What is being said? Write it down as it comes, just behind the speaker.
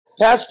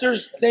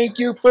Pastors, thank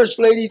you. First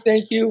Lady,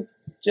 thank you.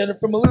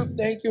 Jennifer Maloof,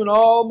 thank you. And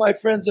all my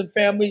friends and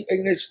family,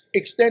 and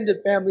extended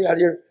family out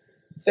here,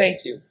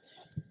 thank you.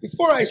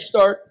 Before I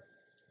start,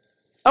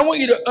 I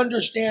want you to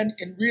understand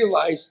and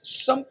realize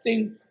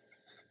something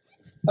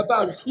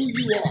about who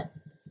you are.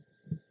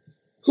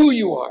 Who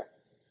you are.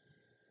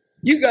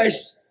 You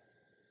guys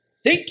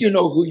think you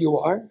know who you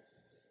are,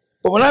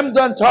 but when I'm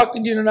done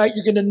talking to you tonight,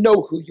 you're going to know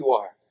who you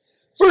are.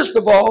 First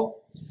of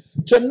all,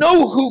 to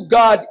know who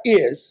God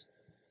is,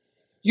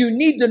 you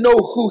need to know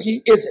who he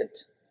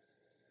isn't.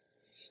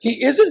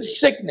 He isn't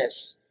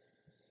sickness.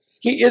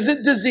 He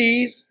isn't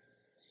disease.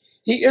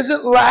 He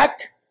isn't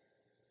lack.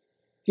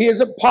 He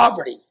isn't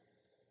poverty.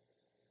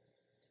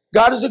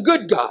 God is a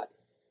good God.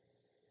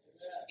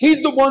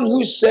 He's the one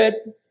who said,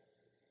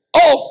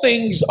 all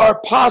things are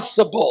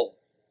possible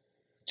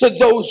to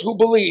those who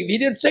believe. He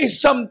didn't say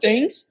some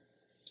things.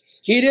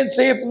 He didn't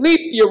say if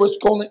leap year was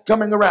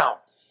coming around.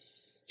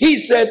 He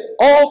said,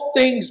 all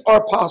things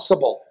are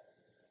possible.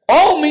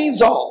 All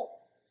means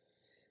all.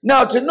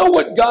 Now, to know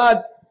what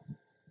God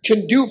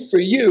can do for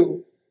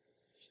you,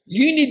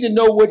 you need to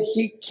know what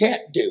he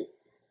can't do.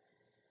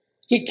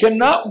 He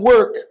cannot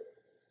work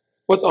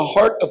with a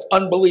heart of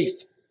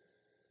unbelief.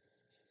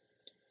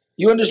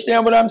 You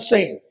understand what I'm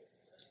saying?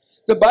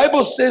 The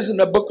Bible says in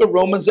the book of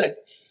Romans that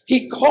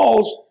he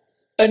calls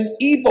an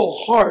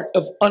evil heart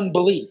of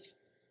unbelief.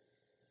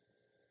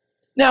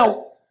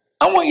 Now,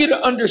 I want you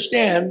to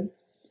understand,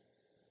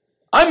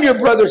 I'm your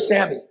brother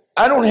Sammy.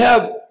 I don't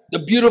have the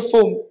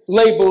beautiful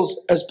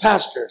labels as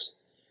pastors,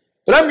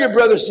 but I'm your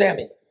brother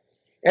Sammy.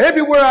 And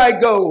everywhere I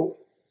go,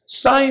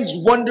 signs,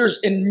 wonders,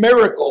 and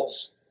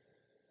miracles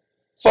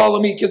follow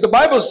me, because the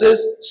Bible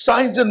says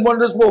signs and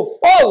wonders will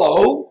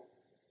follow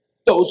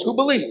those who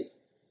believe.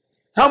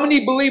 How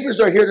many believers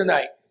are here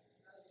tonight?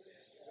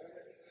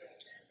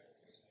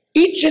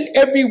 Each and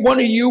every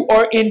one of you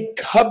are in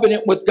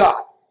covenant with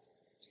God.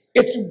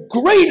 It's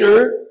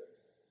greater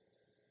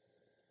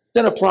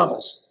than a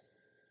promise.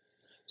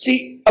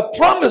 See, a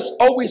promise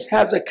always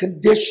has a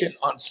condition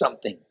on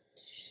something.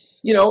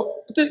 You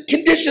know, the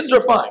conditions are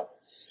fine.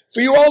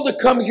 For you all to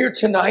come here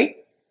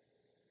tonight,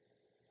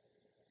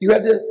 you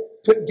had to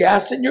put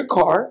gas in your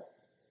car,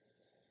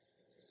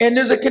 and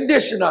there's a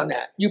condition on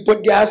that. You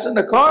put gas in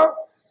the car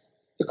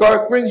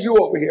brings you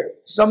over here.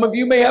 Some of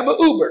you may have an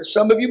Uber.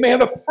 Some of you may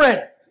have a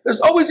friend.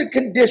 There's always a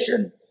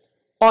condition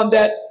on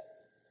that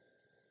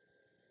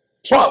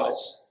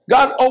promise.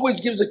 God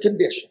always gives a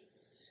condition.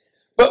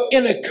 But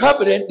in a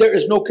covenant, there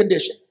is no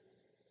condition.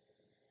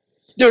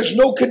 There's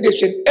no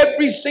condition.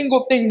 Every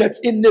single thing that's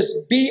in this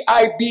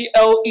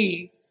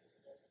Bible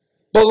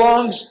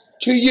belongs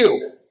to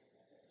you.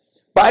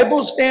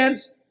 Bible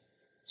stands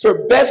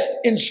for best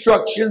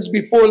instructions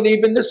before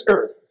leaving this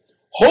earth.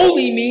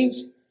 Holy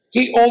means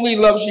he only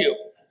loves you.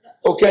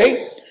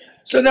 Okay?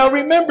 So now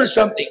remember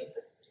something.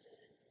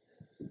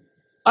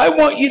 I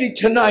want you to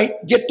tonight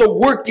get the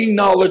working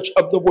knowledge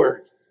of the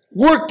word.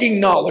 Working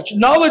knowledge.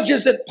 Knowledge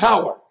isn't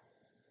power.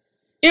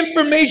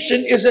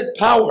 Information isn't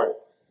power.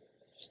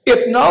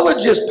 If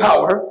knowledge is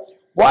power,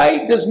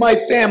 why does my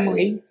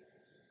family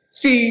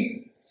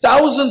feed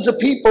thousands of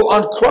people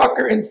on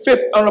Crocker and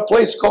Fifth on a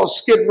place called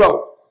Skid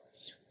Row?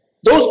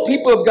 Those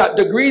people have got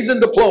degrees and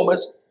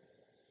diplomas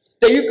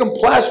that you can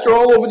plaster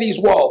all over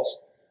these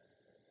walls.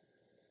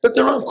 But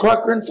they're on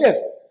Crocker and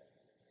Fifth.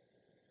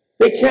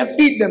 They can't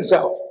feed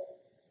themselves.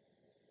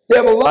 They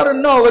have a lot of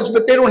knowledge,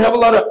 but they don't have a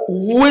lot of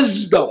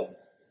wisdom.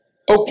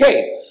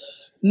 Okay.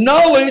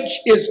 Knowledge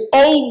is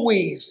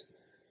always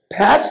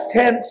past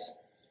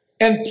tense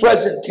and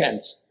present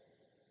tense.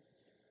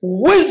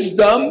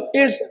 Wisdom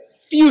is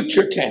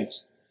future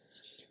tense.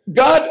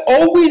 God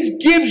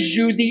always gives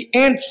you the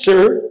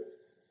answer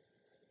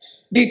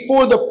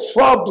before the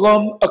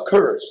problem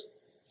occurs.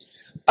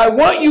 I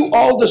want you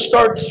all to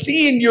start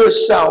seeing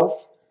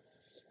yourself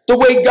the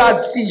way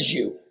God sees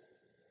you.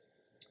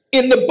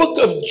 In the book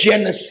of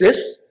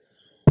Genesis,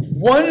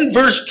 1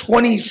 verse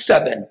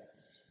 27,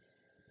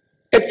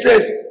 it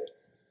says,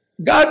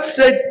 God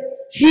said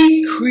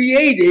he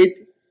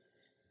created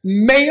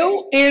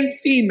male and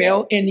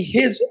female in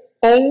his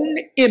own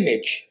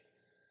image,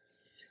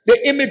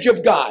 the image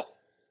of God.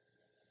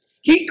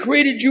 He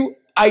created you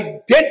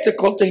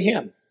identical to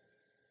him.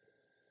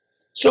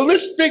 So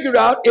let's figure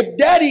out, if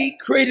Daddy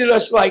created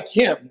us like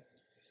him,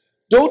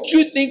 don't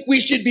you think we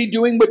should be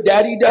doing what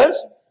Daddy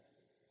does?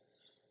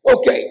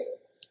 Okay,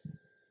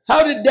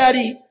 how did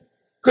Daddy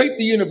create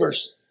the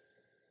universe?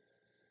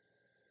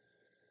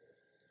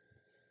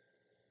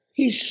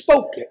 He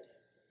spoke it.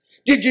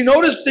 Did you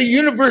notice the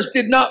universe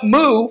did not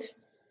move?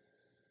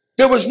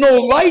 There was no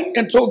light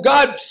until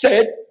God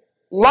said,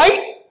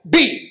 light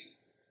be.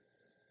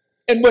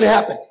 And what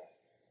happened?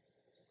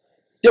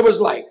 There was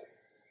light.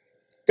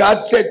 God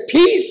said,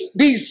 peace,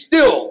 be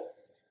still.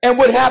 And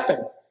what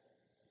happened?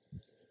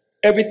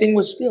 Everything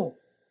was still.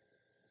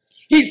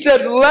 He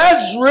said,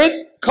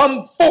 Lazarus,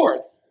 come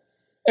forth.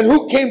 And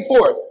who came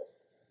forth?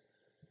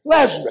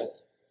 Lazarus.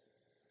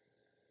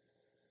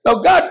 Now,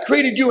 God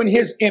created you in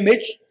his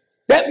image.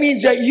 That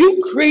means that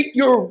you create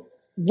your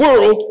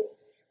world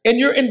in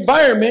your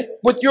environment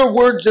with your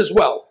words as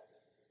well.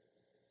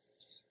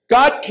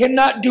 God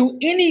cannot do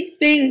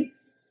anything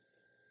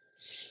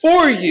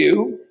for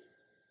you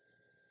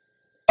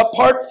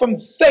apart from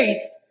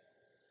faith,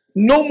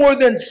 no more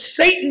than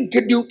Satan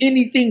could do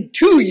anything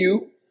to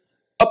you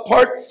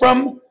apart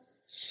from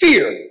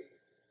fear.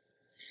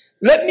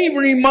 Let me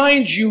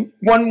remind you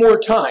one more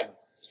time.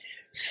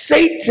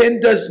 Satan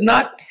does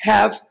not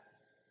have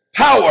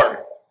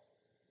power.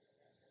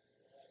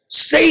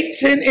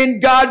 Satan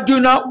and God do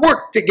not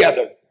work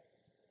together.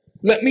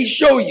 Let me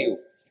show you.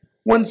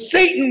 When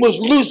Satan was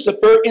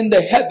Lucifer in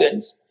the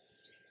heavens,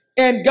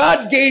 and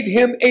God gave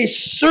him a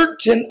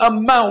certain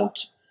amount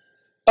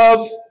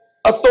of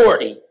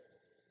authority,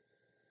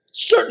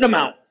 certain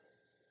amount.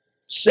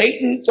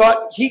 Satan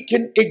thought he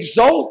can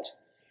exalt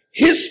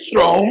his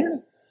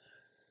throne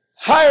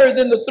higher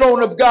than the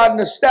throne of God and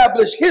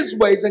establish his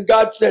ways, and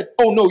God said,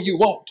 oh no, you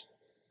won't.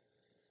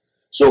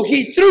 So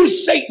he threw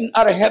Satan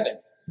out of heaven,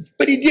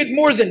 but he did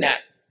more than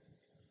that.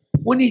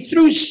 When he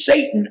threw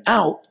Satan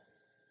out,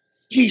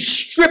 he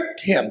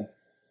stripped him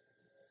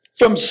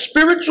from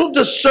spiritual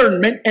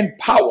discernment and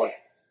power.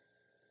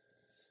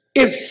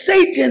 If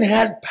Satan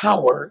had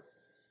power,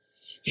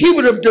 he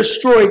would have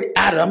destroyed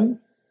Adam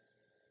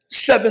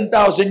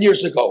 7,000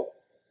 years ago.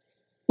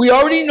 We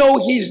already know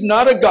he's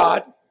not a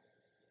God.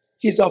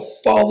 He's a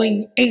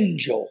falling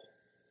angel.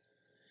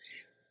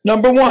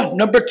 Number one.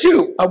 Number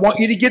two, I want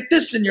you to get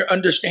this in your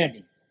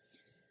understanding.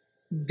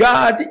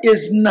 God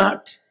is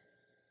not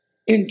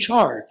in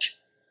charge.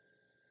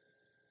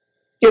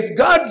 If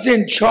God's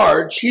in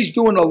charge, he's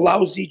doing a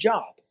lousy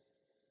job.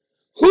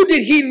 Who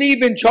did he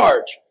leave in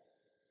charge?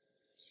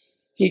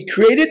 He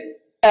created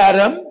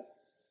Adam.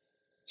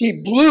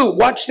 He blew,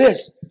 watch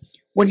this.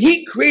 When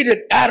he created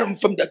Adam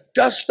from the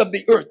dust of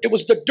the earth, it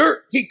was the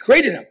dirt. He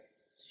created him.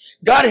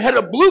 God had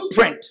a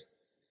blueprint,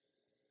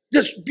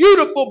 this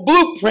beautiful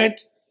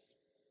blueprint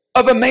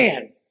of a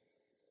man.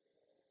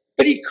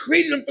 But he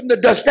created him from the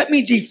dust. That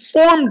means he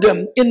formed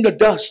him in the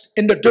dust,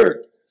 in the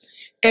dirt.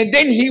 And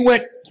then he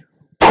went,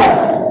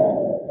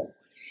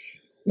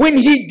 when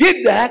he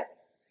did that,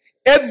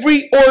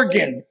 every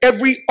organ,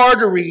 every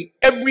artery,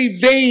 every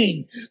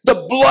vein,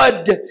 the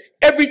blood,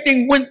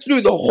 everything went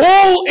through. The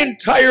whole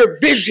entire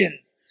vision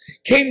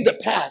came to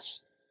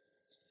pass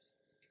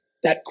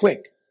that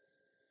quick.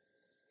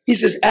 He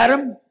says,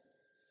 Adam,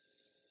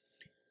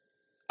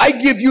 I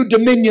give you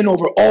dominion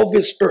over all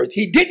this earth.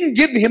 He didn't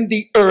give him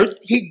the earth.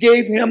 He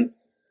gave him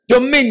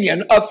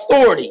dominion,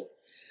 authority.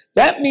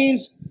 That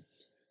means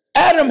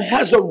Adam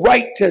has a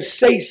right to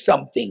say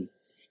something.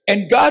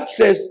 And God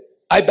says,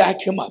 I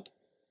back him up.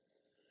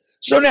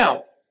 So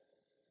now,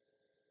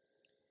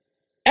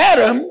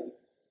 Adam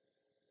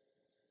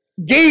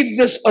gave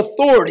this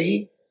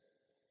authority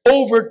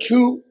over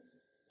to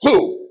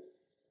who?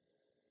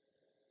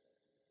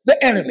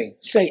 The enemy,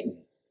 Satan.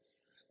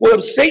 Well,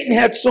 if Satan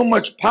had so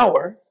much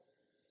power,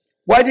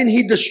 why didn't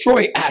he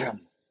destroy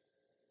Adam?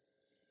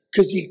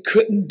 Because he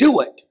couldn't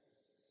do it.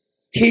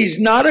 He's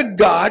not a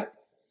God.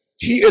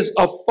 He is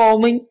a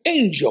falling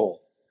angel.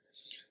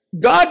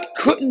 God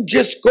couldn't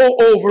just go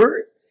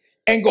over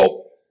and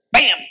go,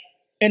 bam,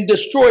 and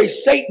destroy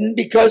Satan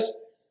because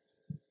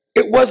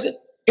it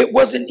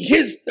wasn't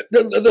his.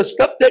 The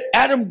stuff that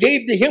Adam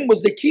gave to him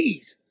was the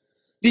keys,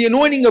 the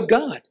anointing of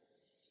God.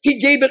 He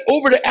gave it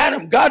over to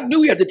Adam. God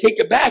knew he had to take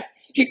it back.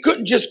 He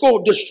couldn't just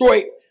go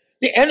destroy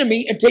the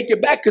enemy and take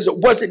it back because it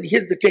wasn't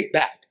his to take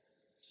back.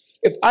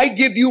 If I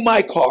give you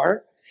my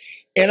car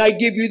and I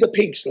give you the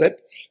pink slip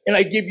and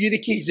I give you the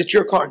keys, it's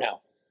your car now.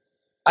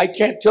 I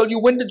can't tell you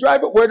when to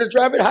drive it, where to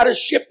drive it, how to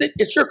shift it.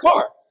 It's your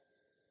car.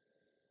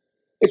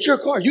 It's your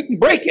car. You can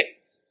break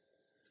it.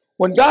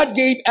 When God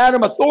gave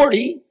Adam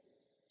authority,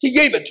 he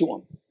gave it to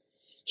him.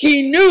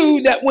 He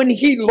knew that when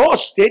he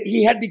lost it,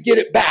 he had to get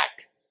it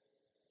back.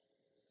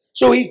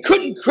 So he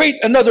couldn't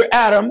create another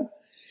Adam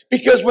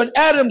because when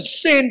Adam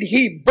sinned,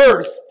 he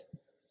birthed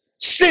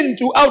sin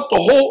throughout the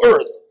whole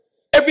earth.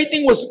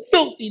 Everything was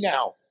filthy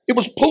now. It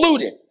was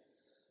polluted.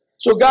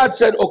 So God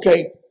said,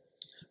 okay,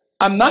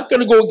 I'm not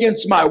going to go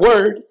against my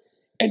word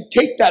and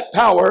take that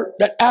power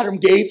that Adam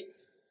gave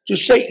to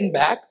Satan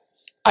back.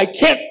 I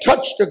can't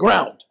touch the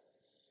ground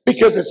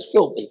because it's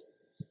filthy.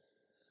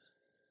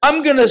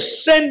 I'm going to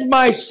send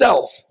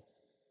myself.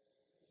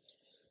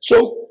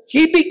 So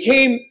he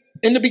became,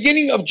 in the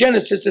beginning of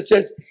Genesis, it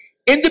says,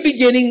 in the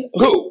beginning,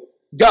 who?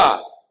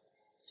 God.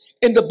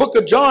 In the book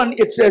of John,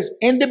 it says,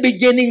 in the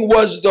beginning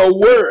was the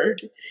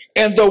Word,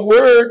 and the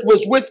Word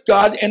was with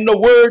God, and the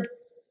Word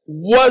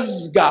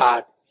was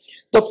God.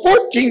 The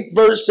 14th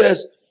verse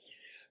says,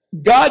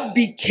 God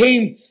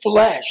became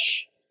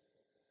flesh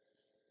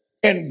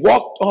and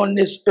walked on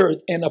this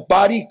earth in a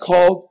body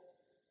called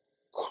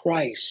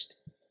Christ.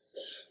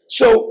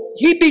 So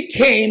he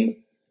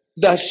became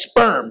the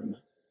sperm,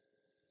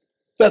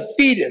 the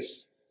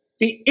fetus,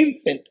 the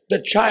infant,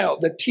 the child,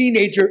 the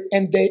teenager,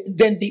 and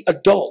then the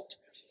adult.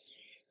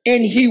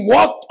 And he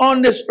walked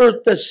on this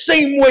earth the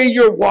same way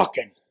you're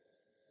walking.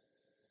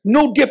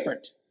 No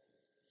different.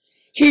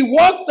 He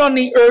walked on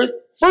the earth,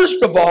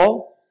 first of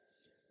all,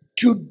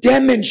 to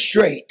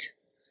demonstrate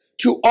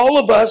to all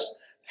of us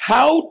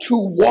how to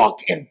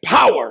walk in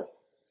power,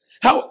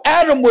 how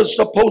Adam was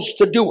supposed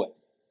to do it.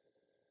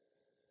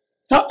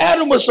 How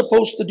Adam was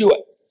supposed to do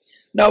it.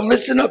 Now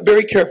listen up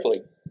very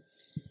carefully.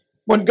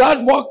 When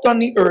God walked on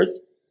the earth,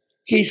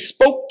 he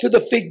spoke to the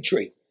fig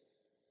tree.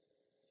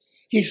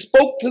 He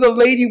spoke to the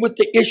lady with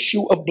the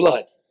issue of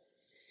blood.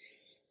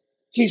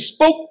 He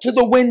spoke to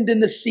the wind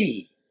and the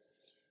sea.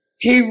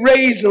 He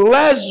raised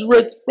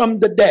Lazarus from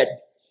the dead.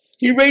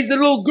 He raised a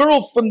little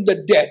girl from the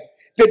dead.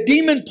 The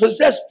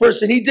demon-possessed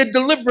person, he did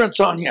deliverance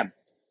on him.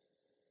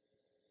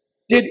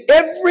 Did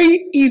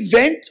every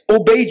event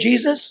obey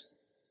Jesus?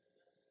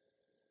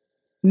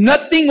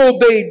 Nothing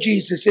obeyed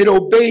Jesus. It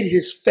obeyed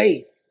his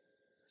faith.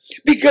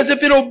 Because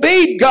if it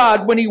obeyed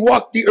God when he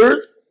walked the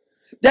earth,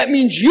 that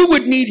means you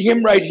would need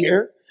him right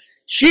here.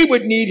 She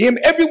would need him.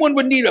 Everyone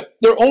would need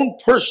their own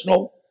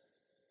personal,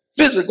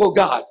 physical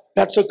God.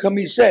 That's what come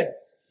he said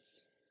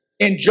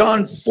in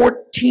John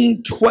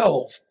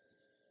 14:12.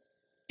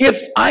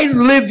 If I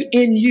live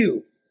in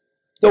you,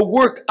 the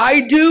work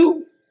I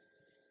do,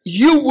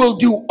 you will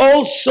do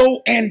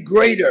also and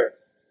greater.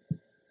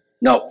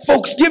 Now,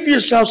 folks, give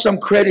yourself some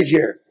credit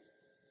here.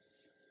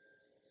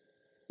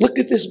 Look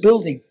at this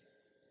building.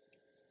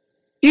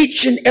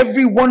 Each and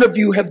every one of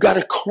you have got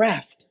a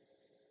craft.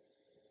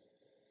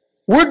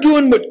 We're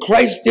doing what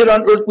Christ did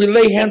on earth. We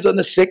lay hands on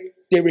the sick,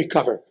 they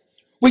recover.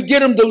 We get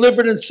them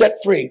delivered and set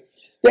free.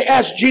 They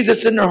ask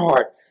Jesus in their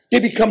heart. They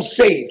become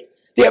saved.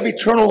 They have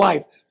eternal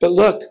life. But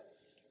look,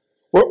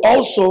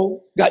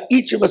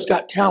 each of us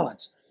got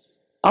talents.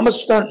 I'm a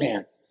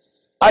stuntman.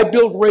 I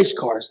build race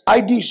cars. I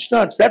do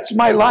stunts. That's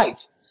my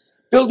life.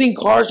 Building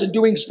cars and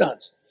doing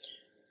stunts.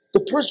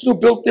 The person who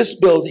built this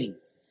building,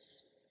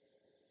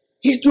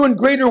 he's doing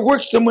greater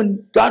works than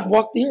when God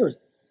walked the earth.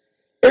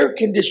 Air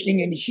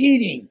conditioning and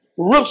heating,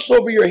 roofs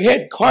over your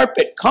head,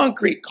 carpet,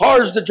 concrete,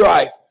 cars to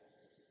drive.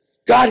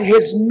 God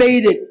has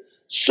made it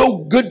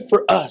so good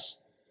for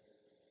us.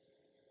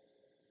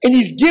 And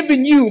he's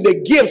given you the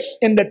gifts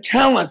and the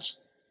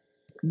talents,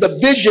 the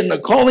vision, the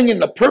calling,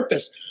 and the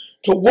purpose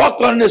to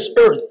walk on this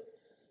earth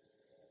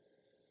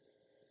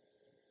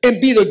and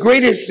be the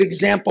greatest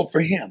example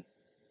for him.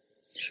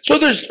 So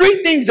there's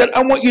three things that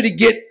I want you to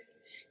get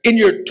in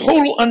your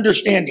total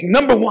understanding.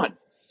 Number one,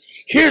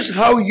 here's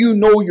how you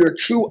know your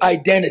true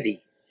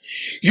identity.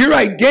 Your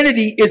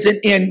identity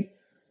isn't in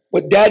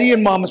what daddy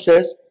and mama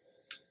says,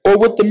 or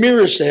what the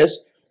mirror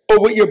says, or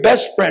what your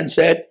best friend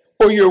said,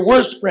 or your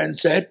worst friend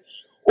said,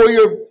 or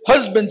your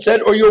husband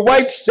said, or your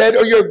wife said,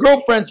 or your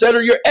girlfriend said,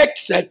 or your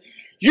ex said.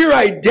 Your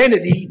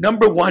identity,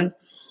 number one,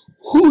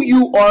 who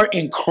you are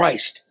in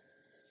Christ.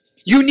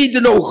 You need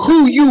to know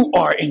who you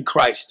are in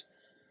Christ.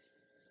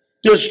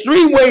 There's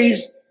three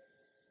ways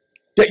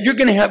that you're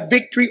going to have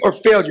victory or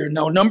failure.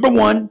 Now, number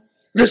one,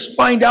 let's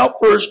find out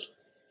first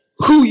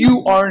who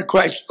you are in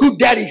Christ, who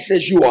daddy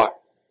says you are.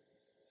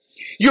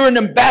 You're an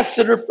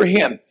ambassador for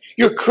him.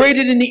 You're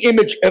created in the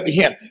image of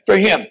him, for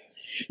him.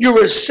 You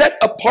were set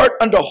apart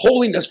unto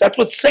holiness. That's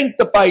what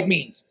sanctified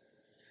means.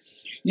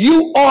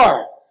 You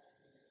are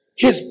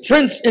his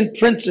prince and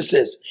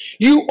princesses.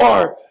 You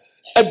are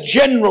a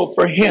general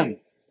for him.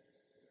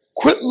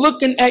 Quit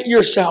looking at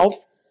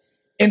yourself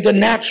in the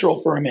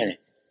natural for a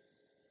minute.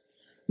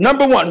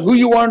 Number one, who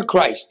you are in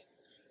Christ.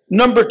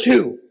 Number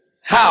two,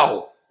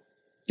 how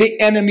the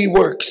enemy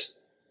works.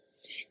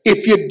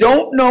 If you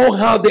don't know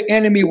how the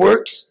enemy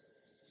works,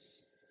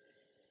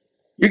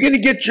 you're going to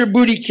get your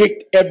booty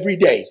kicked every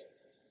day.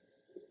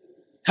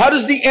 How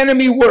does the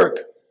enemy work?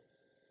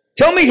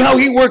 Tell me how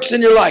he works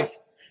in your life.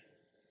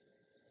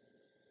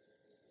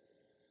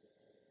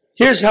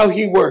 Here's how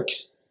he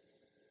works.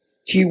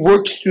 He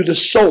works through the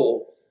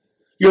soul.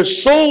 Your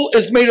soul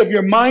is made of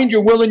your mind,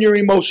 your will, and your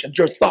emotions,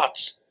 your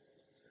thoughts.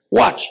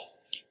 Watch.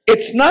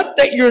 It's not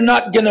that you're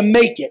not going to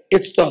make it.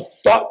 It's the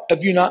thought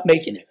of you not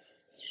making it.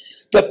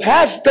 The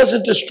past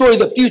doesn't destroy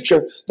the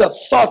future. The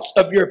thoughts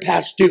of your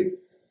past do.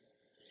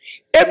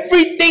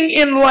 Everything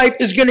in life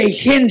is going to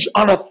hinge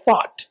on a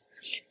thought.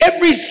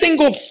 Every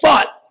single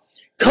thought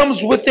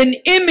comes with an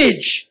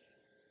image.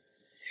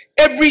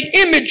 Every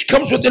image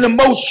comes with an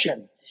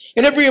emotion.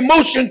 And every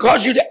emotion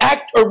causes you to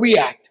act or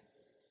react.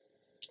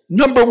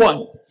 Number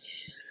one,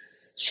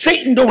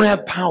 Satan don't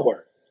have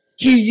power.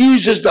 He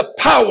uses the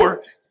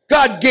power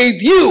God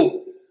gave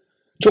you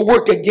to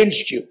work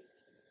against you.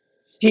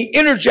 He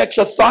interjects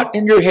a thought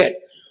in your head.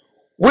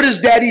 What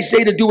does daddy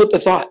say to do with the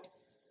thought?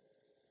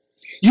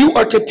 You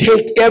are to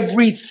take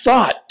every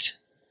thought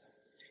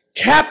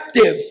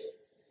captive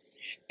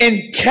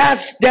and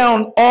cast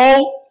down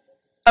all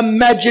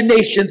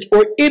imaginations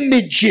or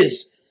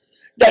images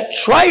that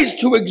tries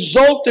to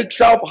exalt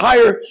itself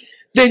higher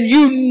than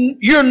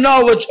your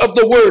knowledge of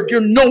the word,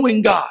 your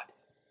knowing God.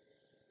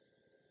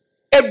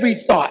 Every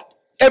thought,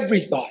 every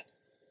thought.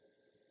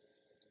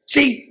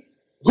 See,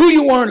 who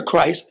you are in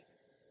Christ,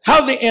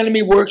 how the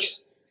enemy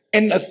works,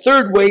 and the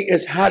third way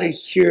is how to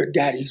hear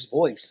daddy's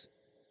voice.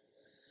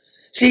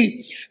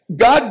 See,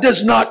 God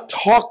does not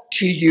talk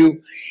to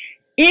you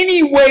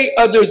any way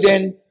other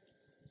than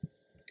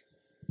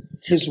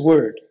his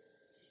word.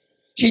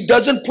 He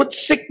doesn't put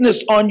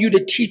sickness on you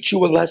to teach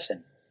you a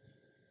lesson.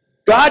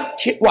 God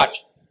can't,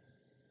 watch.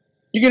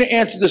 You're going to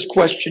answer this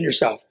question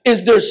yourself.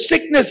 Is there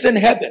sickness in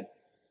heaven?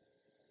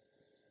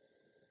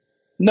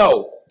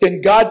 No.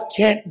 Then God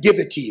can't give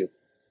it to you.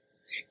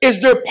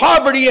 Is there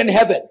poverty in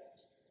heaven?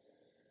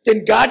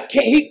 Then God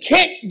can't, he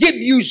can't give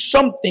you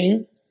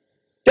something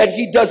that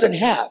he doesn't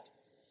have.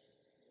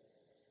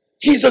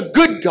 He's a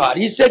good God.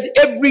 He said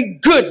every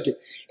good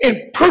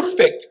and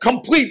perfect,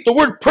 complete. The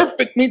word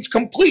perfect means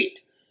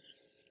complete.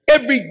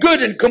 Every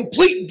good and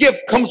complete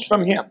gift comes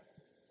from him.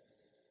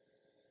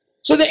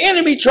 So the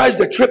enemy tries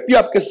to trip you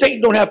up because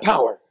Satan don't have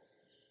power.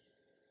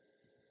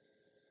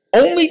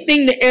 Only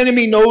thing the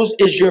enemy knows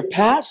is your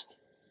past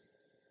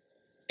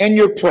and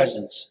your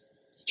presence.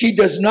 He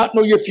does not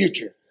know your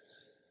future.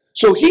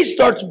 So he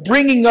starts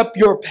bringing up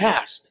your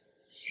past.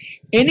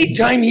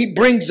 Anytime he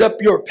brings up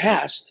your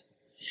past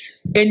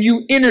and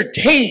you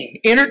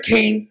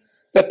entertain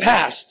the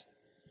past,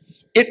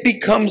 it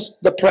becomes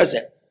the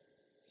present.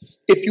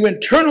 If you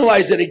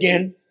internalize it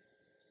again,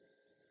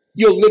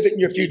 you'll live it in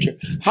your future.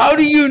 How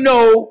do you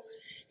know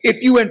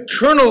if you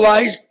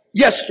internalized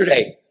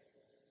yesterday?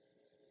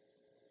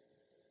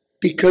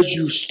 Because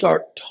you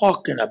start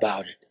talking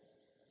about it.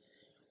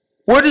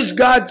 What does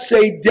God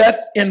say death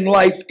and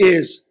life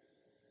is?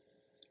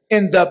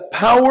 In the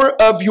power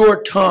of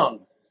your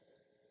tongue.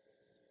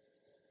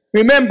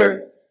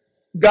 Remember,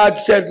 God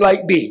said,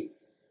 "Light be."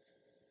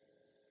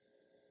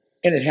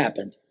 And it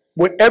happened.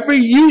 Whatever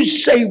you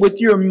say with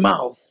your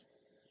mouth,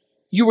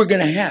 you were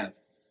going to have.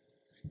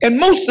 And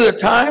most of the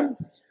time,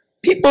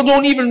 people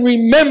don't even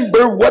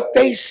remember what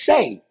they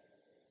say.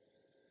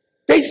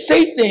 They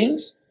say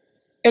things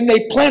and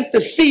they plant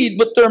the seed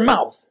with their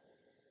mouth.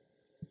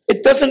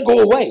 It doesn't go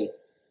away.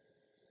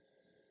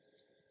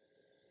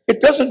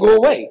 It doesn't go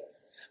away.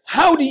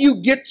 How do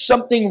you get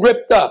something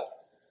ripped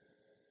up?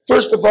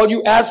 First of all,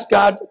 you ask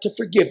God to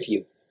forgive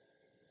you.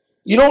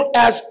 You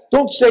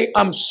don't say,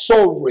 "I'm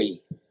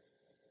sorry."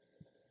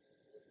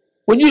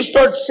 When you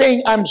start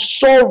saying, "I'm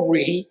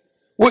sorry,"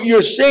 what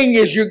you're saying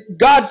is,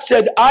 God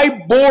said, "I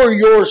bore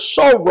your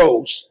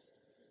sorrows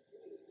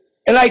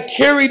and I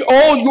carried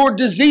all your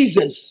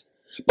diseases."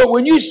 But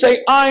when you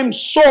say, "I'm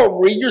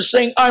sorry," you're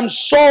saying, "I'm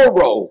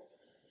sorrow."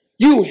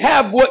 You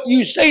have what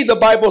you say, the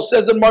Bible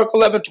says in Mark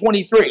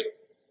 11:23.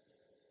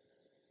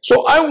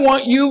 So I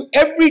want you,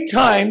 every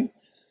time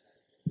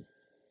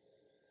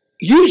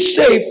you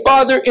say,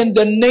 "Father, in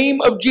the name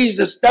of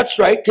Jesus," that's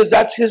right, because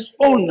that's his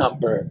phone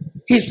number.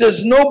 He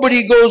says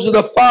nobody goes to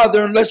the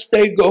Father unless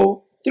they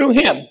go through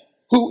him,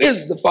 who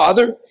is the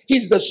Father.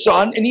 He's the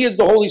Son, and he is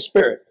the Holy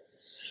Spirit.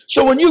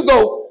 So when you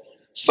go,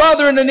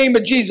 "Father, in the name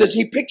of Jesus,"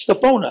 he picks the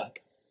phone up.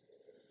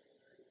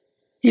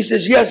 He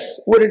says,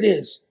 "Yes, what it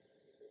is."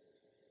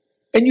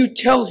 And you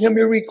tell him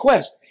your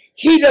request.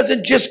 He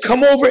doesn't just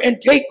come over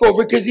and take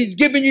over because he's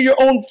giving you your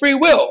own free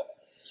will.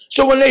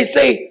 So when they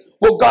say,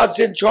 "Well, God's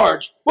in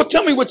charge," well,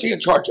 tell me what's he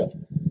in charge of.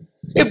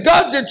 If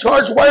God's in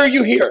charge, why are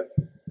you here?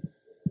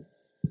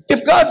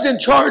 If God's in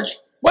charge,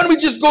 why don't we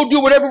just go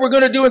do whatever we're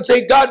going to do and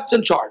say, "God's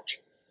in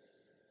charge"?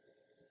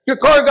 Your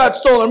car got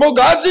stolen. Well,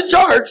 God's in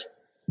charge.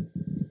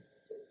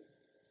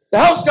 The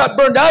house got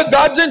burned down.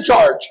 God's in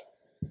charge.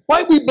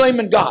 Why are we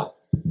blaming God?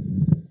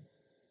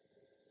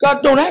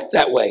 God don't act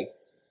that way.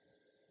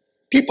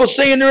 People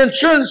say in their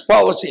insurance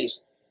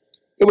policies,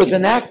 it was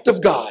an act of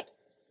God.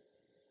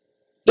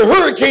 The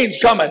hurricane's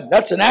coming.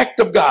 That's an act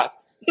of God.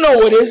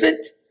 No, it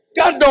isn't.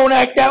 God don't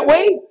act that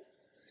way.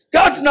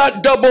 God's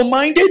not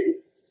double-minded.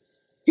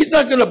 He's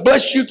not going to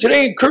bless you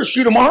today and curse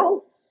you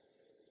tomorrow.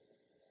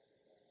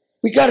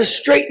 We got to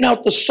straighten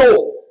out the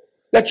soul.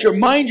 That's your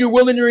mind, your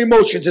will, and your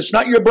emotions. It's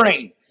not your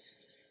brain.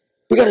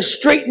 We got to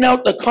straighten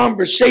out the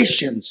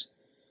conversations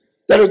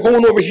that are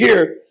going over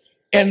here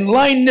and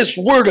line this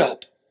word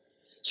up.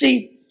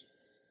 See,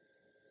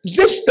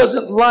 this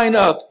doesn't line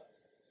up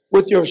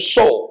with your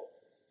soul.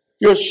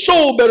 Your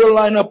soul better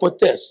line up with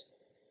this.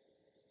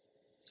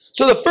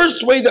 So the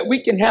first way that we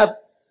can have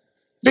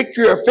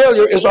victory or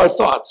failure is our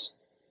thoughts.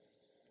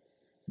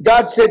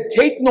 God said,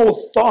 "Take no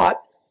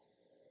thought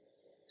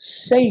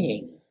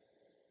saying."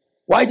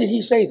 Why did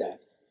he say that?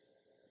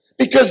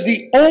 Because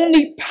the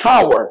only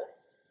power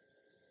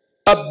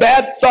a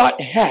bad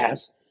thought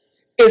has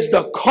is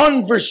the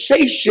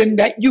conversation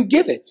that you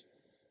give it.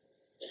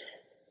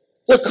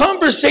 The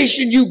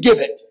conversation you give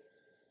it.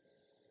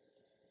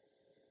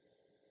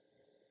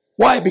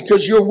 Why?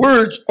 Because your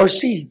words are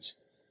seeds.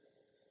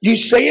 You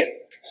say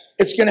it,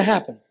 it's going to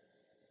happen.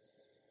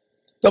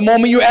 The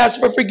moment you ask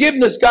for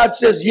forgiveness, God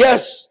says,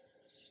 "Yes,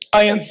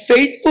 I am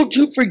faithful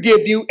to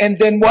forgive you." And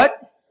then what?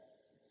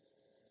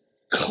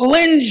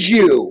 Cleanse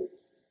you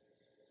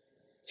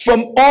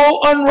from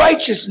all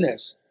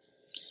unrighteousness.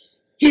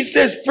 He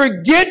says,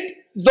 "Forget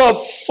the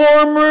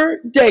former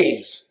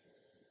days."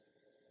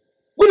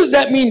 What does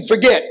that mean,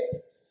 forget?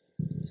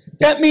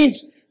 That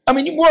means,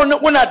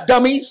 we're not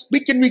dummies. We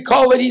can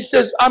recall it. He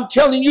says, "I'm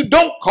telling you,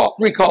 don't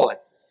recall it.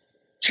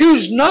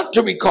 Choose not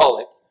to recall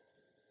it."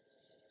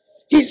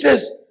 He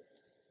says,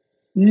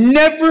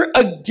 never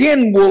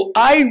again will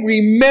I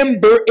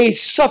remember a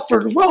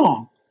suffered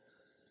wrong.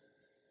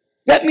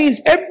 That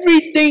means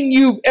everything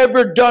you've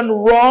ever done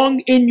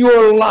wrong in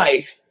your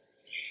life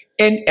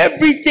and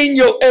everything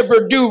you'll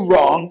ever do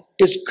wrong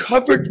is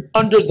covered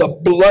under the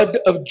blood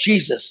of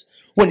Jesus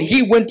when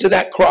he went to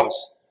that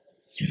cross.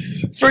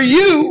 For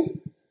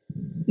you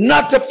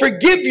not to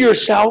forgive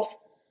yourself,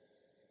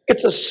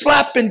 it's a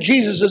slap in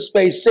Jesus'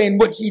 face saying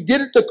what he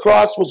did at the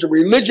cross was a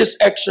religious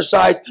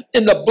exercise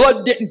and the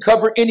blood didn't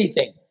cover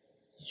anything.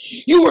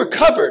 You were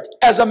covered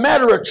as a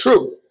matter of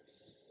truth.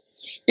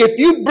 If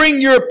you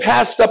bring your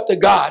past up to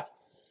God,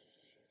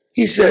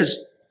 he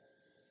says,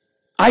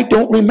 I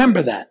don't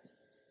remember that.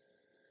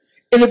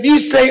 And if you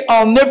say,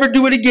 I'll never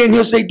do it again,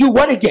 he'll say, do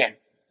what again?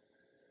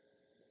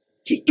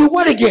 Do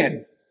what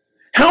again?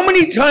 How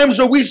many times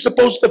are we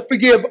supposed to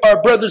forgive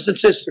our brothers and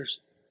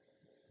sisters?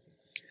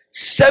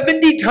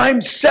 70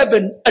 times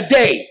 7 a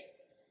day.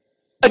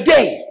 A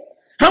day.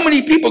 How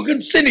many people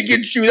can sin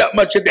against you that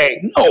much a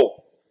day?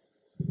 No.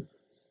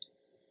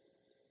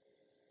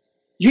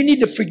 You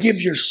need to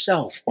forgive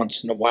yourself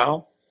once in a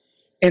while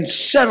and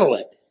settle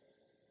it.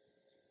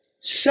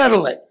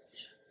 Settle it.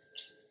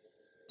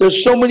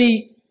 There's so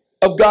many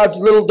of God's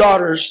little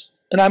daughters,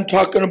 and I'm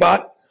talking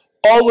about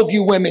all of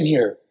you women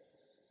here,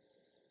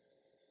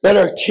 that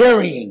are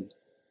carrying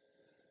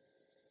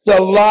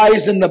the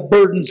lies and the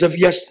burdens of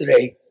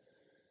yesterday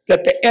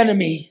that the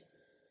enemy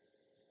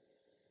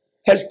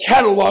has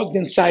cataloged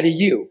inside of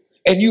you,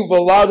 and you've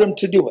allowed him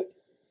to do it.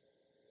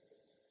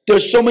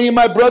 There's so many of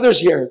my brothers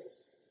here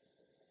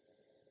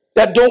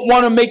that don't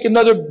want to make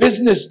another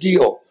business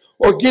deal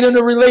or get in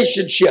a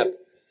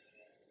relationship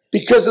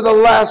because of the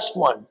last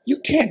one. You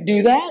can't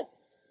do that.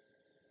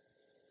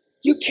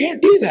 You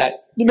can't do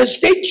that. The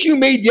mistakes you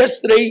made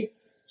yesterday,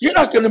 you're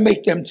not going to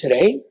make them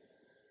today.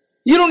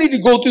 You don't need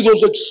to go through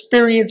those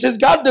experiences.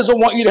 God doesn't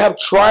want you to have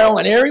trial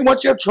and error. He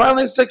wants you to have trial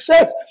and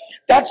success.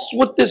 That's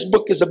what this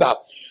book is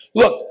about.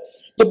 Look,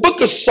 the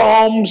book of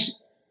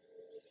Psalms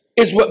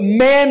is what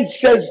man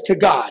says to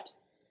God.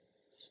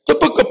 The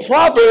book of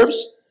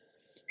Proverbs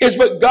is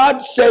what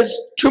God says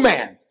to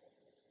man.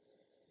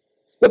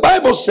 The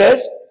Bible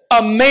says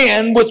a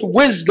man with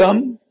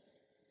wisdom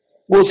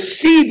will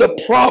see the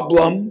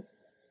problem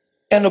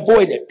and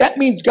avoid it. That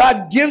means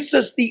God gives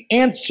us the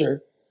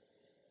answer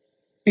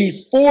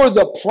before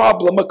the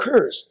problem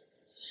occurs.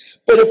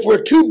 But if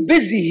we're too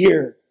busy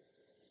here,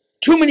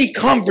 too many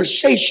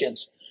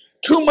conversations,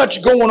 too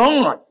much going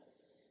on,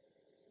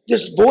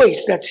 this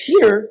voice that's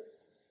here,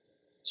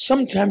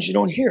 sometimes you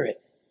don't hear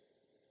it.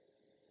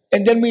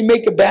 And then we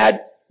make a bad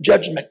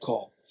judgment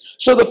call.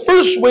 So the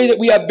first way that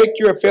we have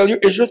victory or failure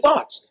is your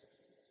thoughts.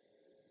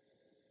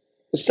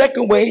 The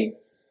second way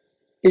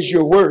is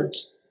your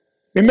words.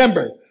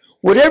 Remember,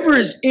 whatever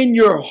is in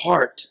your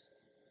heart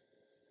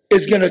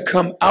is going to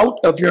come out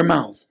of your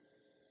mouth.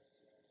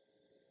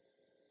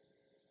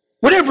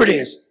 Whatever it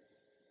is.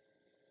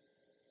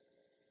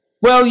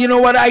 Well, you know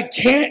what? I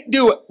can't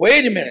do it.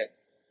 Wait a minute.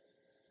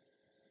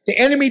 The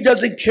enemy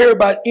doesn't care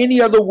about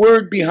any other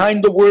word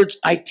behind the words,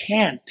 I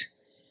can't.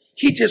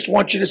 He just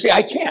wants you to say,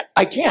 I can't,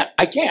 I can't,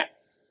 I can't.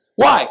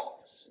 Why?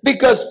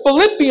 Because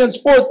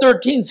Philippians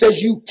 4:13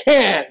 says you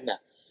can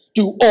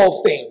do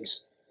all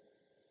things.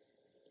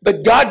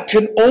 But God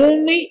can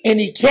only, and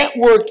he can't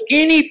work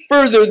any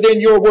further than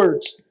your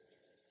words.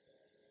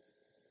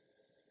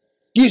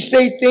 You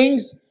say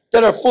things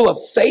that are full of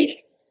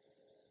faith,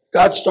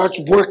 God starts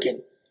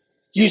working.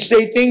 You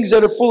say things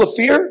that are full of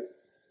fear,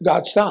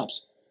 God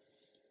stops.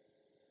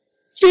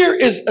 Fear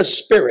is a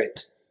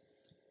spirit.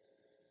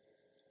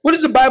 What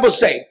does the Bible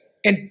say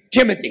in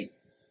Timothy?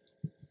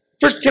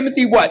 1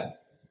 Timothy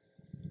what?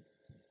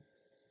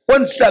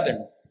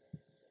 1:7.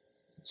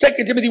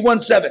 2 Timothy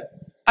 1:7.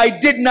 I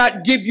did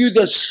not give you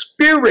the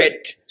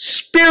spirit,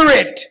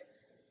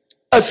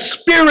 a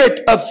spirit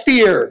of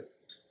fear,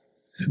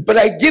 but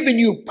I've given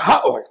you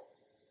power,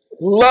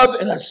 love,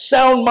 and a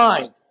sound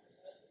mind.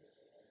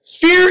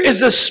 Fear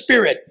is a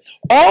spirit.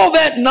 All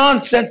that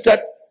nonsense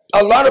that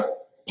a lot of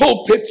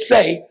pulpits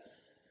say,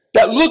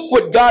 that look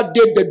what God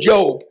did to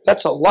Job,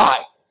 that's a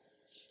lie.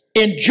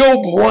 In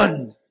Job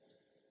 1,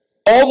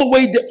 all the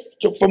way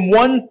from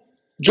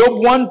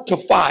Job 1 to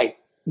 5,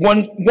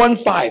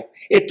 1:5,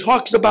 it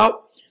talks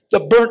about the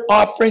burnt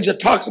offerings.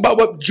 It talks about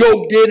what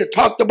Job did. It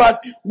talked about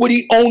what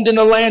he owned in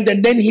the land.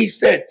 And then he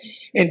said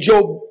in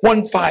Job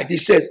 1:5, he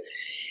says,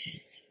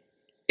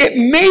 it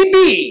may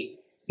be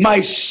my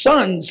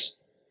sons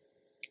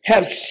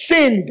have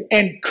sinned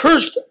and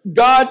cursed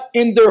God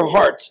in their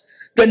hearts.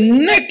 The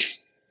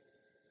next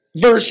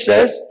verse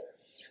says,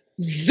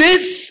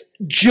 this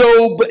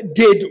Job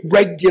did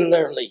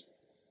regularly.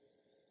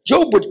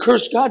 Job would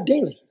curse God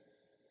daily.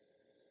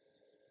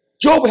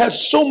 Job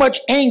has so much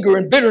anger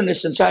and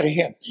bitterness inside of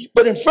him.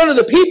 But in front of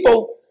the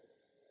people,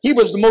 he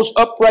was the most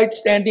upright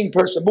standing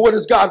person. But what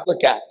does God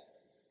look at?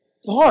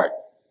 The heart.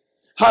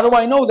 How do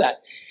I know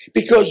that?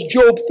 Because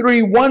Job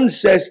 3:1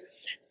 says,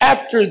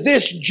 after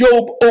this,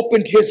 Job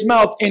opened his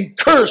mouth and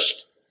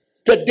cursed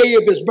the day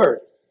of his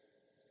birth.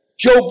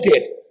 Job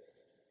did.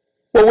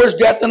 Well, where's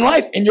death and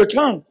life? In your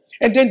tongue.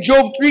 And then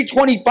Job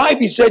 3:25,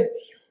 he said,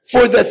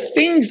 for the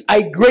things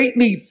I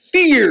greatly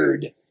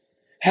feared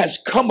has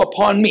come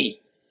upon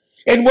me,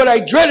 and what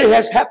I dreaded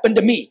has happened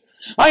to me.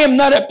 I am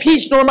not at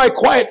peace, nor am I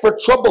quiet, for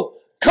trouble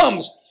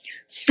comes.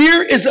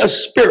 Fear is a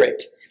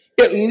spirit.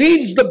 It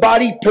leaves the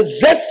body,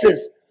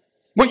 possesses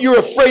what you're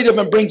afraid of,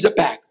 and brings it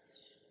back.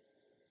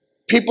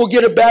 People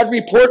get a bad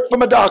report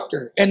from a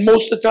doctor, and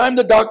most of the time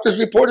the doctor's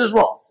report is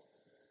wrong.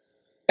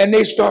 And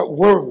they start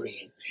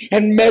worrying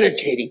and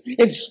meditating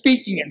and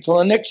speaking until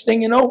the next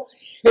thing you know,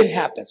 it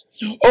happens.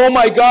 Oh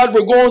my God,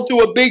 we're going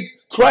through a big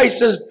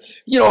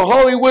crisis. You know,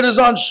 Hollywood is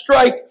on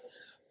strike.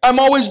 I'm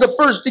always the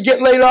first to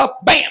get laid off.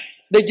 Bam,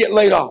 they get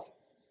laid off.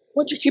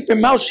 Why don't you keep your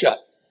mouth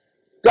shut?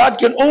 God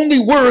can only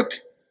work,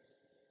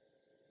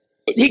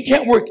 but he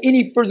can't work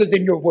any further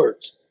than your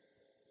words.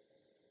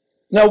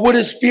 Now, what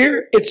is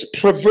fear? It's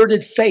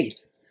perverted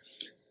faith.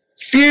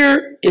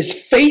 Fear is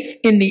faith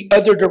in the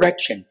other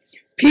direction.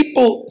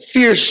 People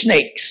fear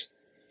snakes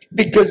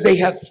because they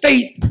have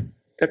faith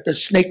that the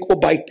snake will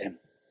bite them.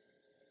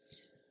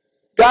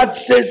 God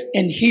says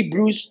in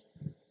Hebrews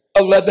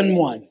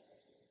 11:1.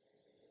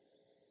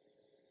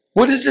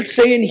 What does it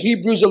say in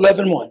Hebrews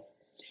 11:1?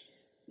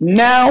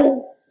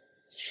 Now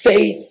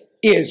faith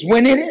is.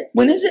 When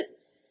is it?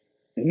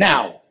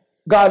 Now.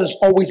 God is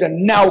always a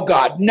now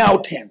God, now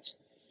tense.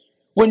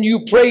 When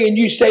you pray and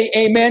you say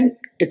amen,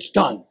 it's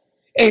done.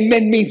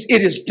 Amen means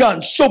it is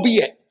done. So be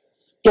it.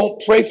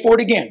 Don't pray for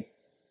it again.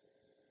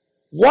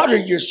 Water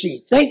your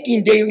seed. Thank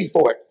him daily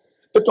for it.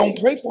 But don't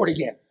pray for it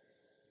again.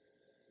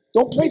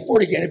 Don't pray for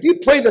it again. If you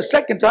pray the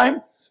second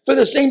time for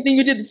the same thing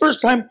you did the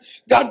first time,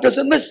 God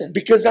doesn't listen,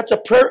 because that's a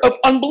prayer of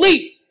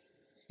unbelief.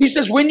 He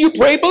says, when you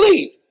pray,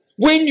 believe.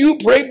 When you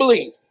pray,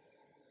 believe.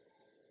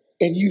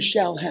 And you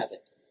shall have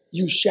it.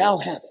 You shall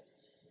have it.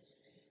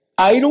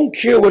 I don't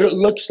care what it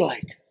looks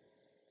like.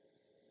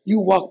 You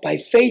walk by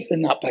faith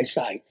and not by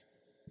sight.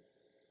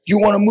 You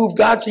want to move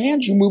God's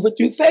hands, you move it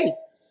through faith.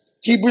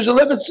 Hebrews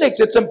 11:6,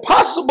 it's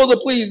impossible to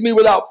please me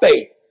without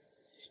faith.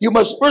 You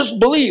must first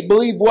believe.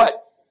 Believe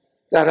what?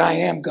 That I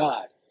am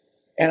God,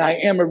 and I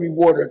am a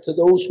rewarder to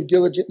those who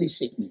diligently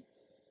seek me.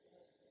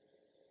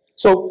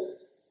 So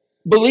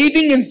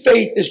believing in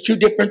faith is two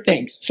different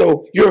things.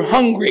 So you're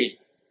hungry,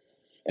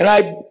 and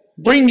I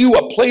bring you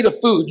a plate of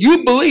food.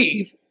 You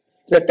believe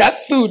that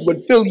that food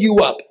would fill you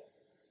up.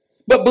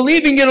 But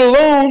believing it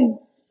alone,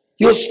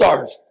 you'll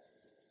starve.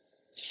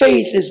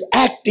 Faith is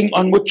acting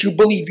on what you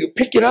believe. You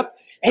pick it up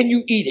and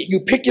you eat it.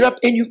 You pick it up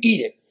and you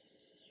eat it.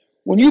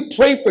 When you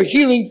pray for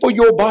healing for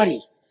your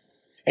body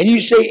and you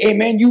say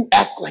amen, you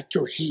act like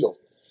you're healed.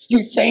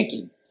 You thank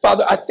him.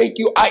 Father, I thank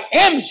you. I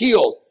am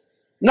healed,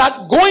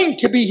 not going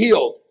to be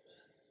healed.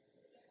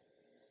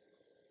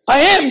 I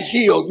am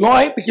healed.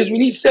 Why? Because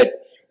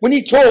when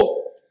he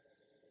told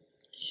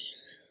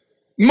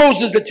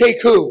Moses to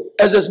take who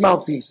as his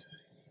mouthpiece?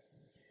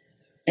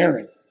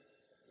 Aaron.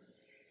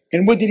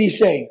 And what did he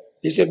say?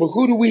 He said, well,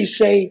 who do we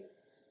say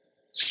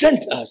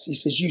sent us? He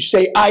says, you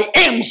say, I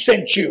am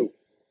sent you.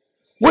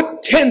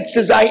 What tense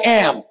is I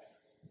am?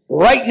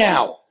 Right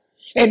now.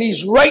 And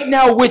he's right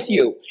now with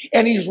you.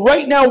 And he's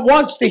right now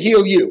wants to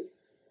heal you.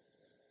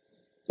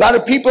 A lot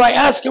of people, I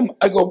ask them,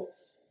 I go,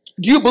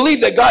 do you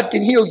believe that God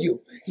can heal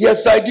you?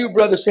 Yes, I do,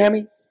 Brother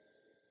Sammy.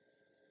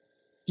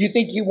 Do you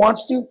think he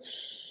wants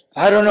to?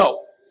 I don't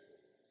know.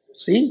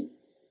 See?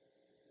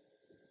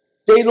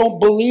 They don't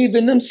believe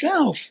in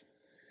themselves.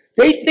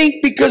 They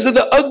think because of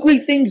the ugly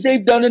things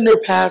they've done in their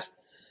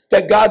past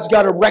that God's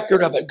got a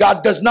record of it.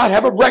 God does not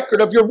have a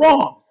record of your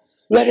wrong.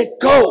 Let it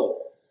go.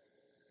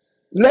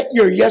 Let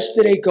your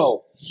yesterday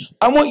go.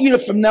 I want you to,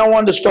 from now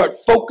on, to start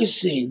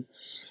focusing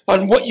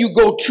on what you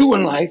go to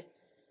in life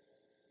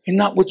and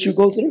not what you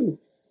go through.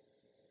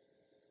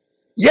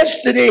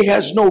 Yesterday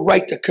has no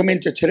right to come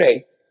into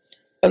today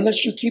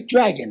unless you keep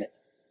dragging it.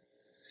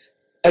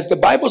 As the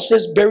Bible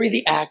says, bury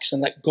the axe and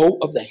let go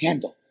of the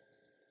handle.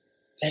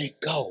 Let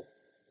it go.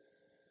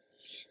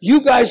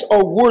 You guys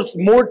are worth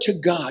more to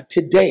God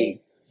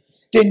today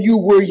than you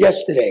were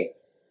yesterday.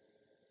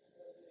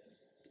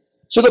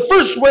 So the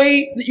first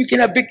way that you can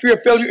have victory or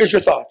failure is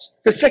your thoughts.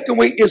 The second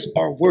way is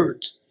our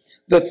words.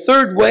 The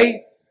third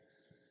way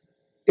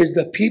is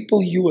the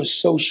people you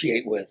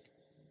associate with.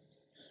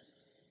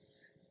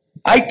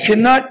 I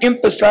cannot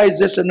emphasize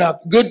this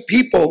enough. Good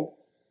people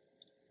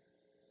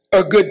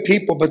are good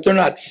people, but they're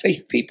not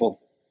faith people.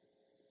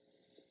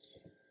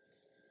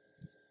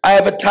 I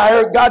have a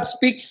tire. God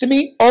speaks to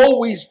me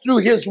always through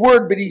his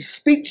word, but he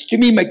speaks to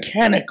me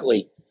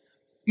mechanically.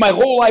 My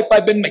whole life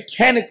I've been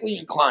mechanically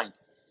inclined.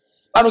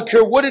 I don't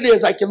care what it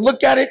is. I can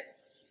look at it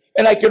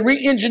and I can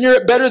re-engineer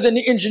it better than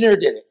the engineer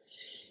did it.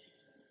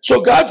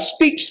 So God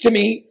speaks to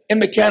me in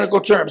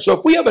mechanical terms. So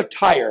if we have a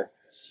tire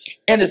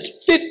and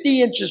it's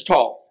 50 inches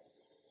tall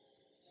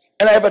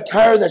and I have a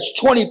tire that's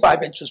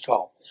 25 inches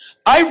tall,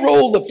 I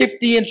roll the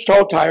 50-inch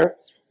tall tire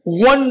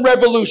one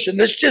revolution.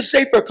 Let's just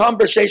say for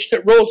conversation,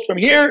 it rolls from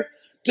here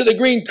to the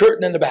green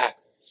curtain in the back.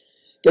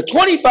 The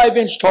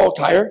 25-inch tall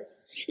tire,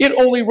 it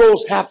only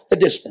rolls half the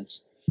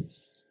distance.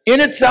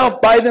 In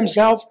itself, by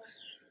themselves,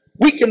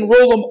 We can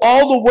roll them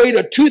all the way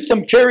to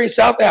Tootham Carry,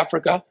 South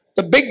Africa.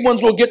 The big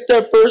ones will get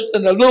there first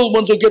and the little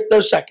ones will get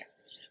there second.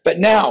 But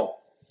now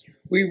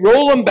we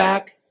roll them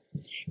back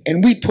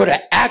and we put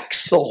an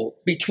axle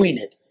between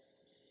it.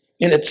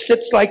 And it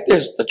sits like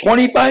this, the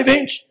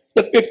 25-inch,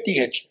 the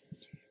 50-inch.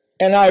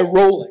 And I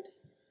roll it.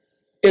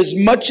 As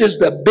much as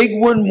the big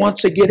one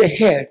wants to get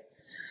ahead,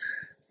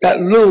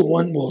 that little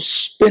one will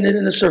spin it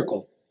in a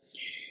circle.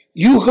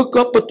 You hook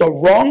up with the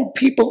wrong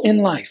people in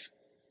life,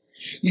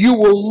 you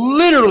will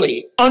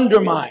literally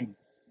undermine,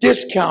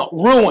 discount,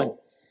 ruin,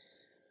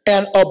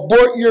 and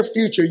abort your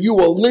future. You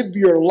will live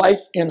your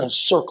life in a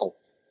circle.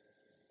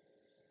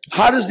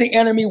 How does the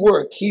enemy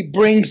work? He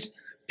brings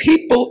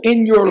people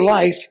in your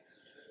life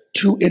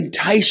to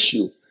entice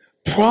you,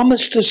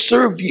 promise to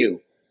serve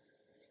you.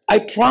 I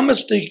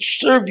promise to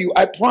serve you,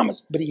 I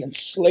promise, but he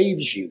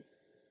enslaves you.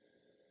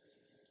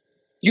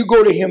 You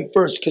go to him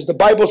first, because the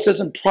Bible says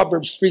in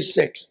Proverbs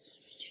 3:6,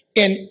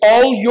 in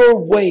all your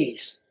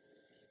ways,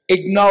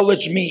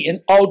 acknowledge me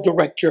and I'll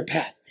direct your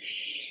path.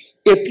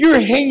 If you're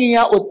hanging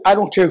out with, I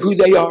don't care who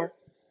they are,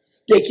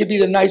 they could be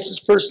the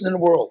nicest person in the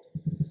world,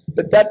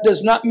 but that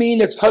does not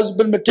mean it's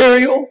husband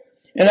material,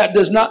 and that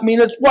does not mean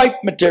it's wife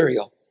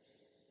material.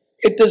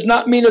 It does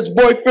not mean it's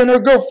boyfriend or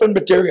girlfriend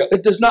material.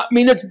 It does not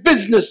mean it's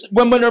business,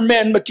 women or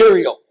men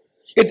material.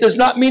 It does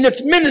not mean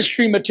it's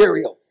ministry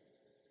material.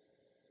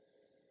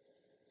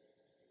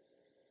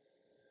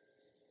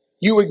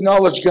 You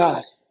acknowledge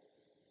God.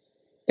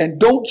 And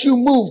don't you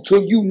move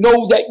till you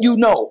know that you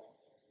know.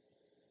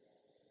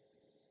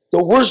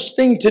 The worst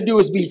thing to do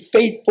is be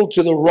faithful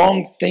to the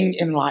wrong thing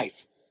in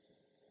life.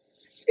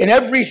 In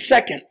every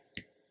second,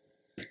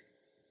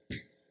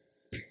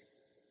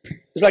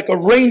 it's like a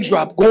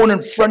raindrop going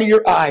in front of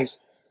your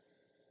eyes.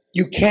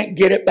 You can't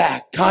get it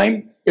back.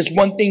 Time is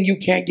one thing you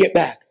can't get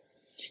back.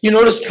 You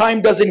notice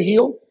time doesn't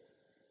heal?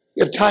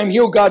 If time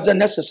heals, God's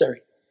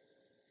unnecessary.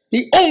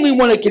 The only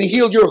one that can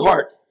heal your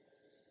heart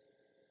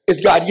is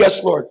God.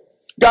 Yes, Lord.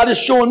 God is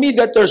showing me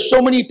that there's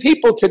so many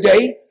people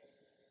today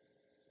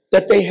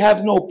that they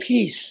have no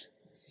peace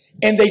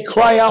and they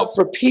cry out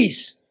for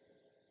peace.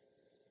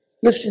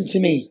 Listen to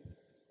me.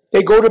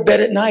 They go to bed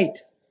at night.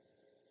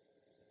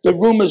 The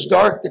room is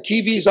dark. The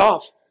TV's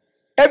off.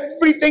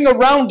 Everything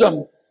around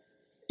them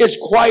is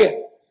quiet.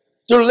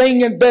 They're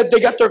laying in bed. They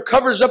got their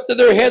covers up to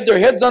their head. Their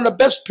head's on the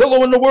best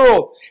pillow in the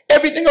world.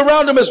 Everything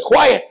around them is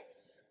quiet,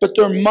 but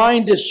their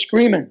mind is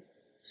screaming.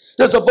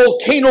 There's a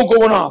volcano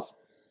going off.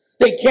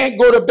 They can't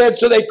go to bed,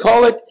 so they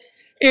call it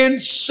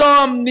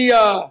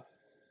insomnia.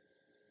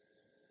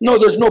 No,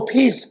 there's no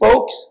peace,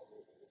 folks.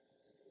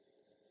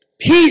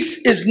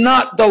 Peace is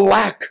not the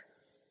lack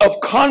of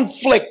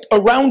conflict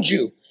around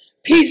you.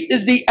 Peace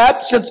is the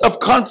absence of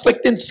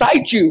conflict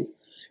inside you.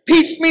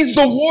 Peace means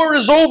the war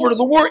is over,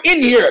 the war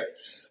in here.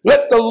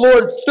 Let the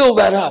Lord fill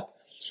that up.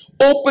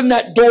 Open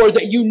that door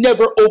that you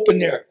never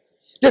opened there.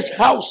 This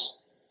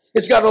house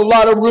has got a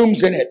lot of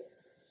rooms in it.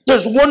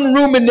 There's one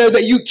room in there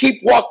that you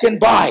keep walking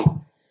by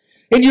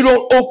and you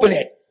don't open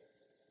it.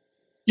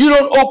 You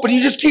don't open it,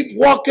 you just keep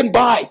walking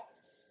by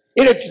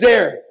and it's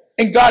there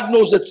and God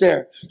knows it's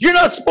there. You're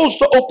not supposed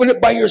to open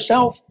it by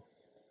yourself.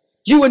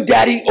 You and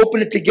Daddy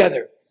open it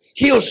together.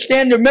 He'll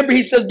stand there. Remember,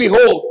 he says,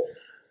 behold,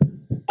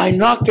 I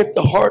knock at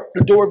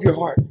the door of your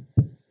heart.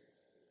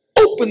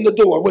 Open the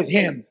door with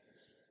him.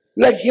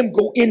 Let him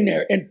go in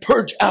there and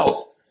purge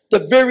out the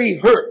very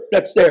hurt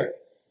that's there.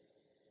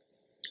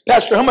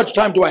 Pastor, how much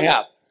time do I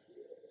have?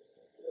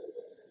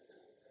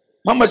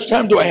 How much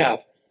time do I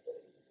have?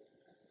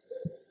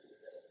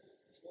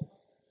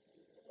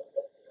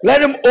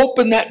 Let him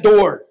open that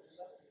door.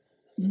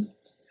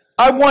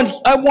 I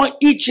want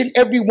each and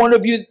every one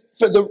of you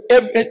for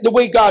the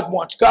way God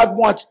wants. God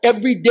wants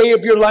every day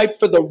of your life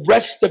for the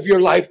rest of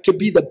your life to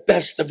be the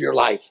best of your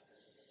life.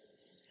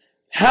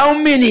 How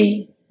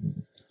many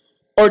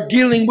are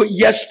dealing with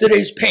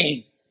yesterday's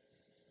pain?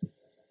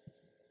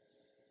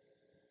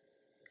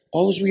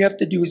 All we have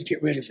to do is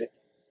get rid of it.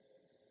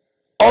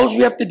 All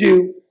we have to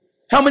do,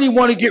 how many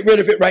want to get rid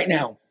of it right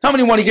now? How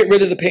many want to get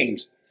rid of the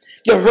pains?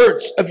 The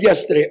hurts of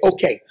yesterday.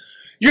 Okay.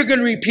 You're going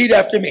to repeat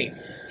after me.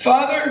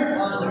 Father,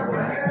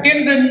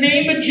 in the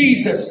name of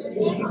Jesus,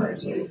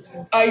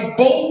 I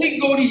boldly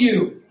go to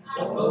you.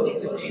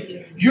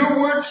 Your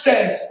word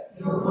says,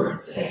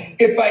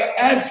 if I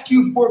ask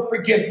you for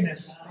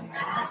forgiveness,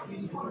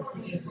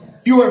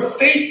 you are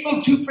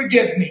faithful to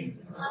forgive me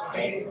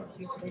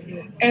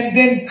and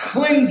then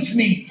cleanse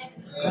me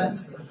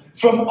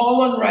from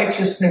all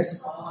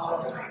unrighteousness.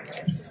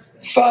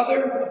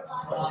 Father,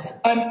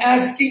 I'm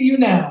asking you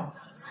now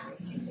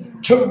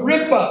to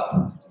rip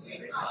up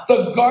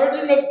the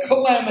garden of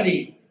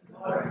calamity,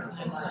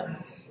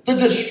 the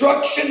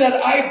destruction that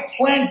I've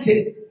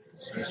planted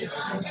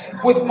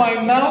with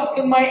my mouth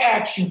and my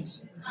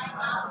actions,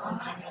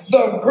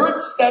 the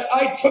hurts that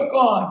I took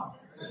on,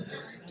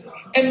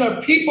 and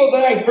the people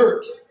that I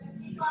hurt.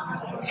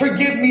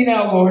 Forgive me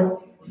now, Lord.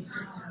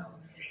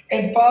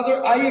 And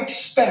Father, I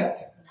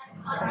expect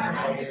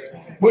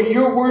what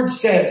your word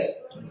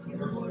says.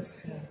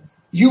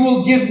 You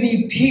will give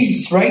me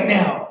peace right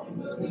now.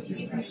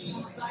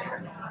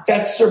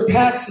 that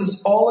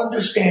surpasses all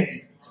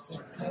understanding.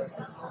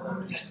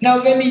 Now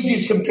let me do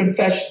some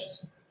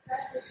confessions.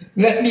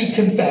 Let me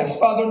confess.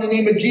 Father, in the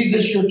name of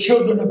Jesus, your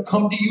children have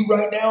come to you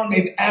right now and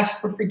they've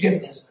asked for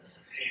forgiveness.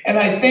 And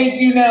I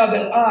thank you now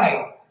that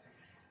I,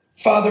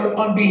 Father,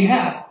 on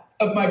behalf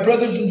of my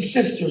brothers and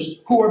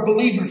sisters who are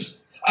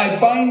believers, I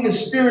bind the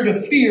spirit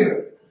of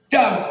fear,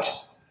 doubt,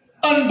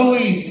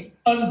 unbelief,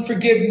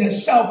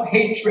 unforgiveness,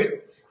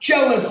 self-hatred,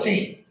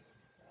 jealousy,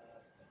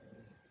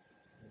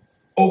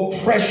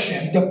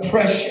 oppression,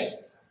 depression,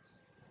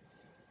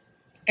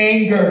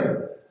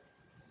 anger,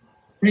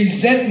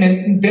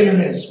 resentment, and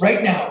bitterness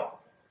right now.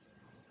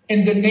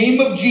 In the name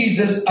of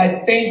Jesus,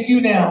 I thank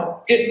you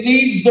now. It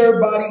leaves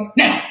their body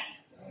now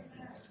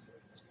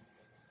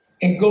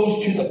and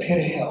goes to the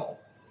pit of hell.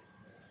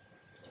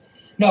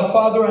 Now,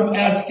 Father, I'm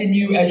asking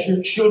you as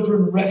your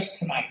children rest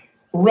tonight.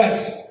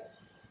 Rest.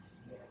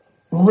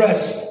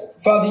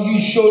 Rest. Father, you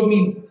showed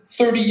me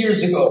 30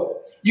 years ago.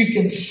 You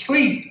can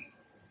sleep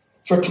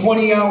for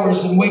 20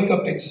 hours and wake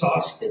up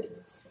exhausted.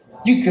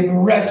 You can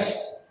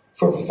rest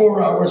for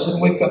 4 hours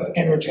and wake up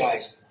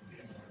energized.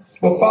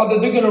 Well, Father,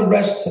 they're going to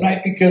rest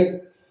tonight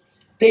because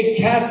they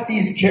cast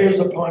these cares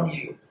upon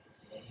you.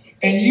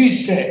 And you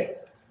said,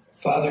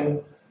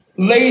 Father,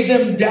 lay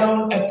them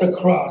down at the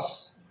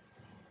cross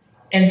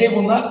and they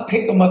will not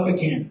pick them up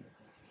again.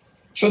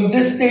 From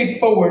this day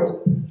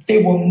forward,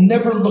 they will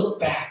never look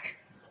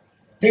back.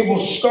 They will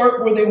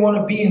start where they want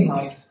to be in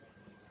life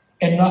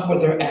and not where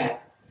they're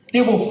at.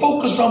 They will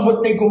focus on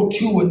what they go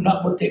to and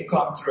not what they've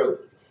gone through.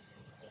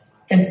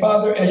 And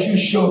Father, as you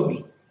showed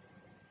me,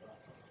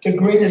 the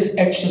greatest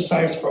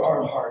exercise for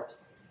our heart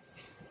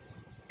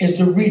is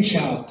to reach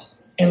out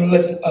and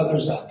lift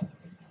others up.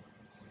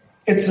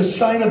 It's a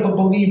sign of a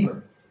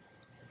believer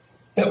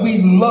that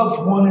we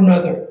love one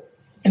another.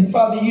 And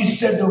Father, you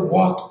said to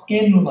walk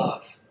in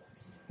love.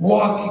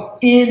 Walk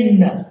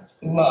in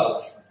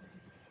love.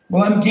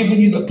 Well, I'm giving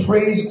you the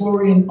praise,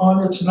 glory, and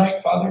honor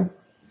tonight, Father,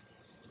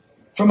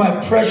 for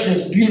my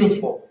precious,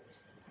 beautiful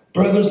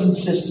brothers and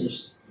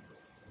sisters.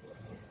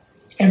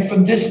 And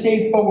from this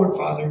day forward,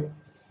 Father,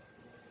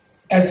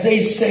 as they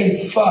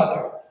say,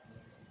 Father,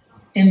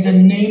 in the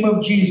name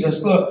of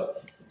Jesus, look,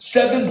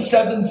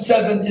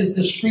 777 is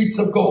the streets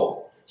of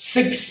gold.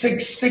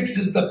 666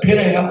 is the pit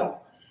of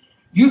hell.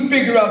 You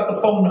figure out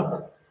the phone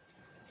number.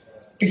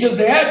 Because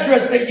the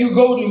address that you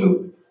go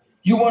to,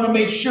 you want to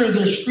make sure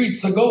there's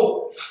streets of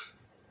gold.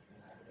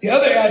 The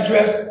other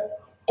address,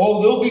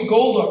 oh, there'll be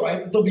gold all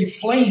right, but there'll be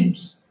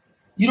flames.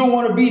 You don't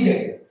want to be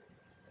there.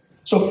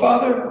 So,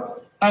 Father,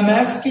 I'm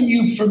asking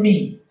you for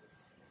me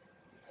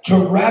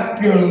to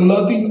wrap your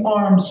loving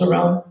arms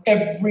around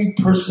every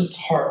person's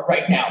heart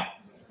right now.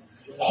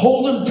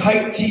 Hold them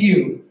tight to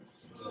you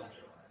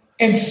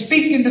and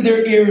speak into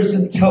their ears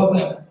and tell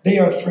them they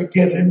are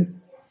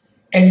forgiven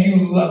and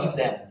you love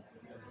them.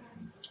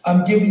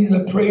 I'm giving you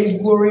the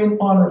praise, glory, and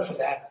honor for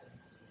that.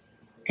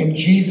 In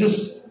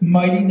Jesus'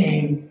 mighty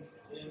name,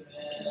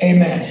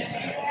 amen.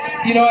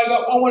 You know,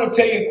 I want to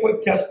tell you a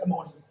quick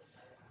testimony.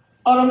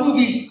 On a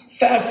movie,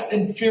 Fast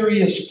and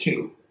Furious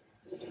 2,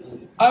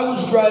 I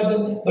was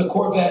driving the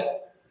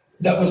Corvette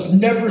that was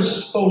never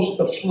supposed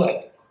to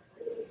flip.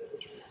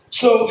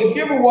 So if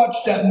you ever watch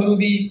that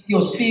movie,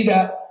 you'll see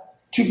that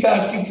Too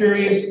Fast, Too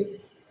Furious,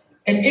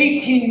 an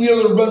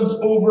 18-wheeler runs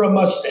over a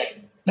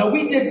Mustang. Now,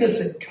 we did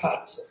this in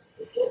cuts.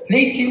 An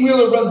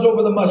 18-wheeler runs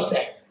over the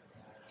Mustang,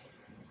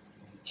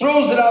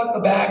 throws it out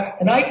the back,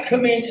 and I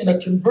come in a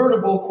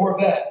convertible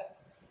Corvette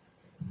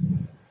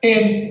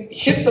and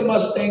hit the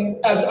Mustang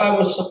as I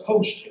was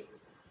supposed to.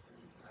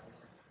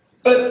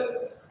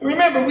 But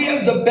remember, we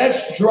have the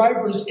best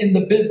drivers in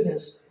the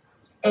business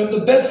and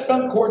the best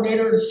stunt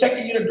coordinator and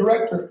second unit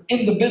director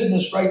in the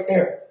business right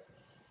there.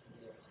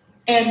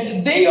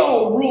 And they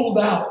all ruled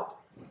out.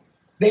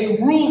 They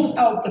ruled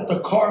out that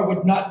the car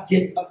would not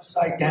get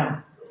upside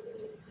down.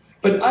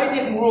 But I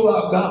didn't rule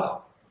out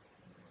God.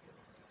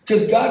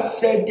 Because God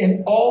said,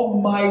 in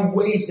all my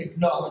ways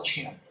acknowledge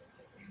him.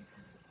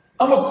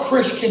 I'm a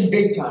Christian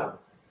big time.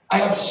 I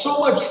have so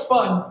much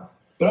fun,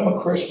 but I'm a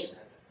Christian.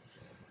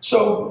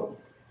 So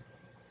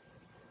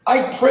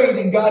I prayed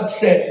and God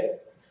said,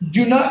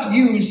 do not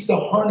use the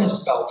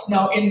harness belts.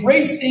 Now in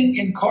racing,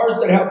 in cars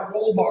that have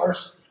roll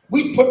bars,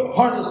 we put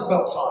harness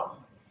belts on.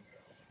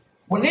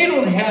 When they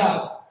don't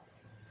have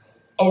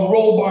a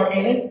roll bar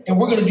in it, and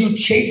we're going to do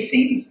chase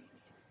scenes,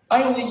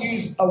 I only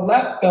use a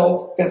lap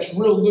belt that's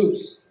real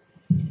loose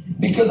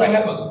because I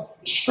have a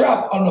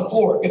strap on the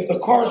floor. If the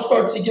car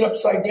starts to get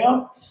upside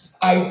down,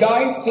 I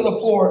dive to the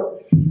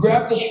floor,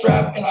 grab the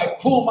strap, and I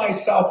pull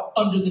myself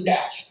under the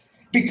dash.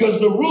 Because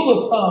the rule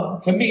of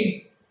thumb, to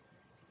me,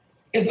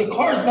 is the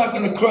car's not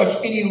going to crush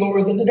any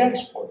lower than the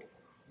dashboard.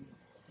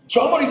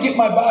 So I'm going to get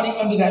my body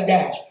under that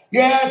dash.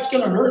 Yeah, it's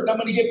going to hurt, and I'm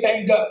going to get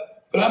banged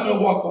up, but I'm going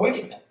to walk away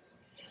from that.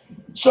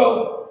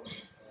 So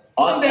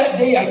on that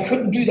day, I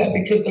couldn't do that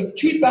because the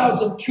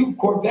 2002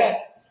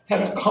 Corvette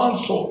had a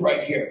console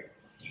right here.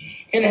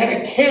 And it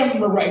had a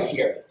camera right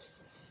here.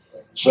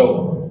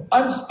 So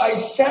I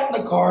sat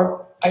in the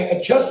car, I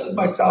adjusted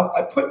myself,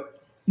 I put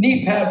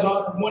knee pads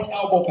on and one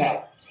elbow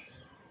pad.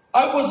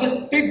 I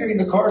wasn't figuring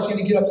the car's going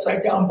to get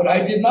upside down, but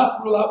I did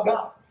not rule out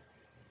God.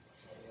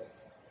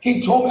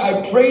 He told me,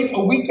 I prayed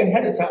a week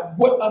ahead of time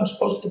what I'm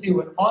supposed to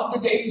do. And on the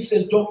day, he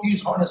says, don't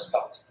use harness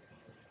belts.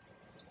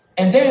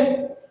 And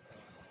then,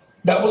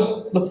 that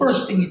was the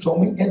first thing he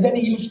told me. And then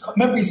he used,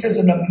 remember he says,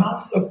 in the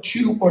mouth of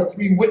 2 or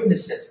 3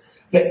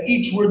 witnesses, that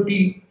each word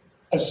be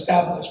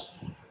established.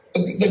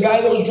 The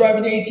guy that was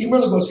driving the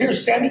 18-wheeler goes, here,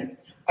 Sammy,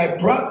 I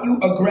brought you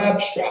a grab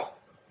strap.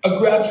 A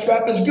grab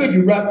strap is good.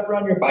 You wrap it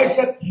around your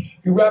bicep,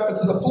 you wrap it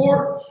to the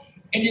floor,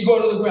 and you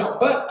go to the ground.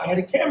 But I had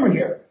a camera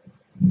here.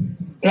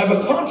 And I have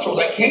a console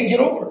that I can't get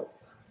over.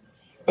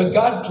 But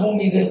God told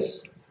me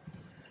this.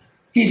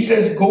 He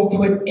says, go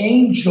put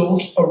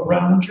angels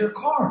around your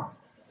car.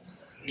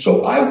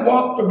 So I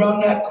walked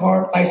around that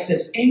car. I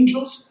says,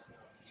 angels,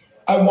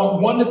 I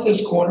want one at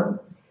this corner,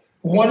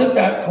 one at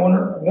that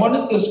corner, one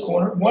at this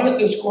corner, one at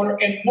this corner,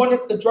 and one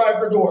at the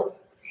driver door.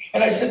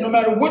 And I said, no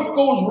matter what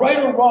goes right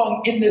or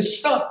wrong in this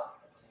stunt,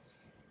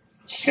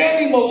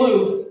 Sammy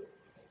Maloof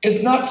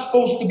is not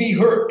supposed to be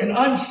hurt. And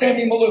I'm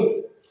Sammy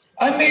Maloof.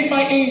 I made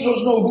my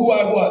angels know who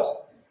I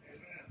was.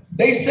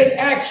 They said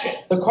action.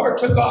 The car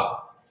took off.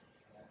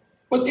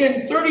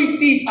 Within 30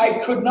 feet, I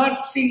could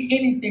not see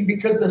anything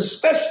because the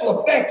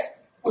special effects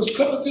was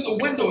coming through the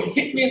window and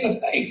hit me in the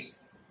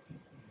face.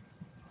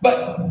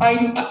 But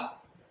I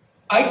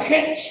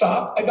can't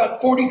stop. I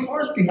got 40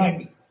 cars behind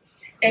me.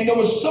 And there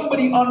was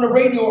somebody on the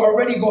radio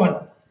already going,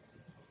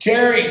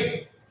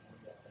 Terry,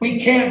 we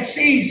can't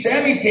see.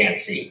 Sammy can't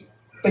see.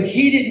 But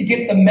he didn't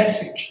get the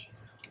message.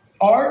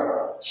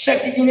 Our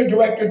second unit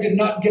director did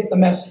not get the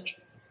message.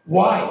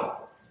 Why?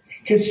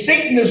 Because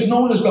Satan is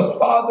known as the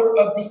father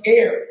of the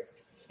air.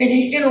 And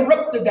he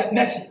interrupted that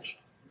message.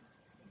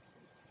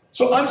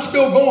 So I'm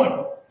still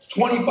going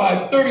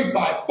 25,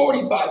 35,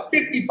 45,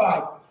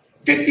 55,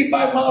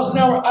 55 miles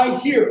an hour. I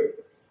hear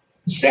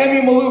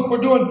Sammy Maloof,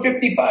 we're doing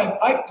 55.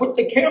 I put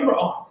the camera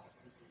on.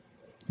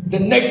 The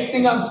next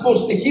thing I'm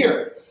supposed to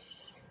hear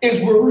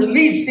is we're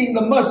releasing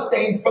the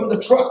Mustang from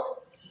the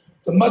truck.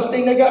 The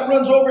Mustang that got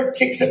runs over, it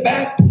kicks it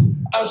back.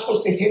 I'm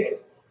supposed to hit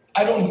it.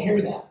 I don't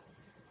hear that.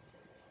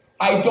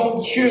 I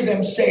don't hear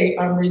them say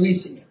I'm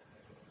releasing it.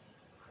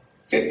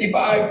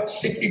 55,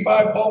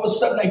 65, all of a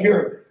sudden I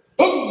hear,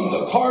 boom,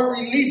 the car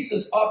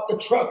releases off the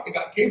truck. They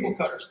got cable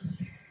cutters.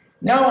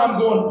 Now I'm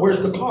going,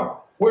 where's the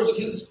car? Where's it?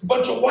 It's a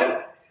bunch of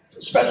white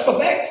special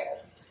effects.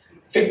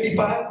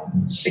 55,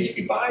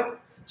 65,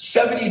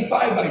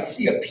 75, I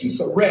see a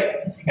piece of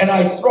red. And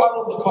I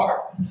throttle the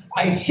car.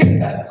 I hit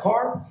that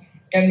car,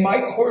 and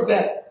my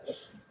Corvette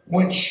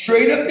went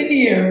straight up in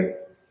the air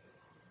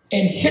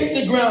and hit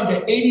the ground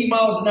at 80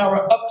 miles an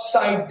hour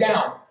upside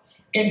down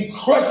and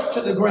crushed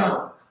to the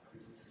ground.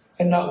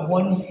 And not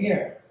one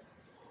hair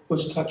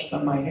was touched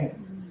on my head.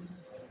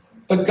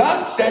 But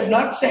God said,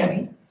 not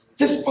Sammy,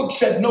 this book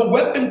said, no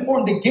weapon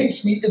formed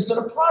against me is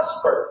going to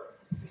prosper,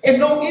 and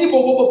no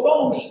evil will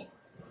befall me.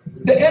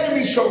 The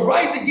enemy shall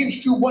rise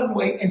against you one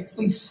way and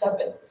flee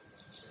 7.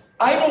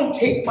 I don't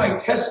take my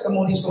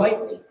testimonies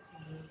lightly.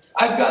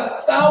 I've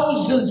got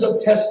thousands of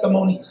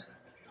testimonies.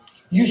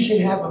 You should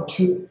have them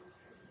too.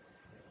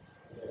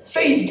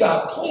 Faith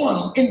God, pull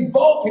on him,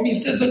 involve him. He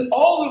says, in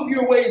all of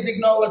your ways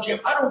acknowledge him.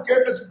 I don't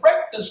care if it's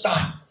breakfast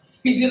time.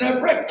 He's going to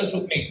have breakfast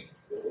with me.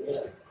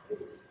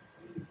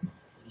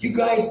 You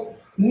guys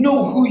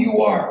know who you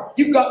are.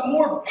 You've got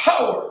more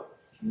power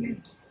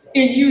in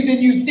you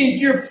than you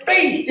think. Your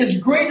faith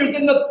is greater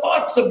than the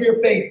thoughts of your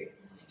faith.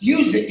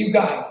 Use it, you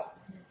guys.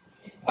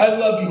 I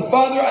love you.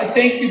 Father, I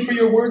thank you for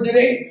your word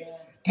today.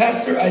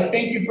 Pastor, I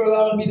thank you for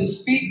allowing me to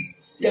speak.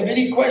 If you have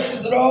any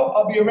questions at all,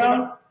 I'll be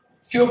around.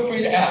 Feel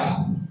free to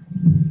ask.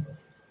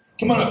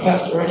 Come on up,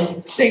 Pastor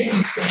Ernie. Thank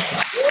you so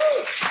much.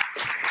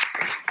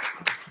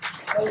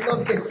 I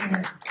love this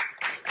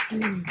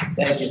man.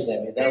 Thank you,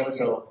 Sammy. That was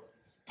so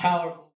powerful.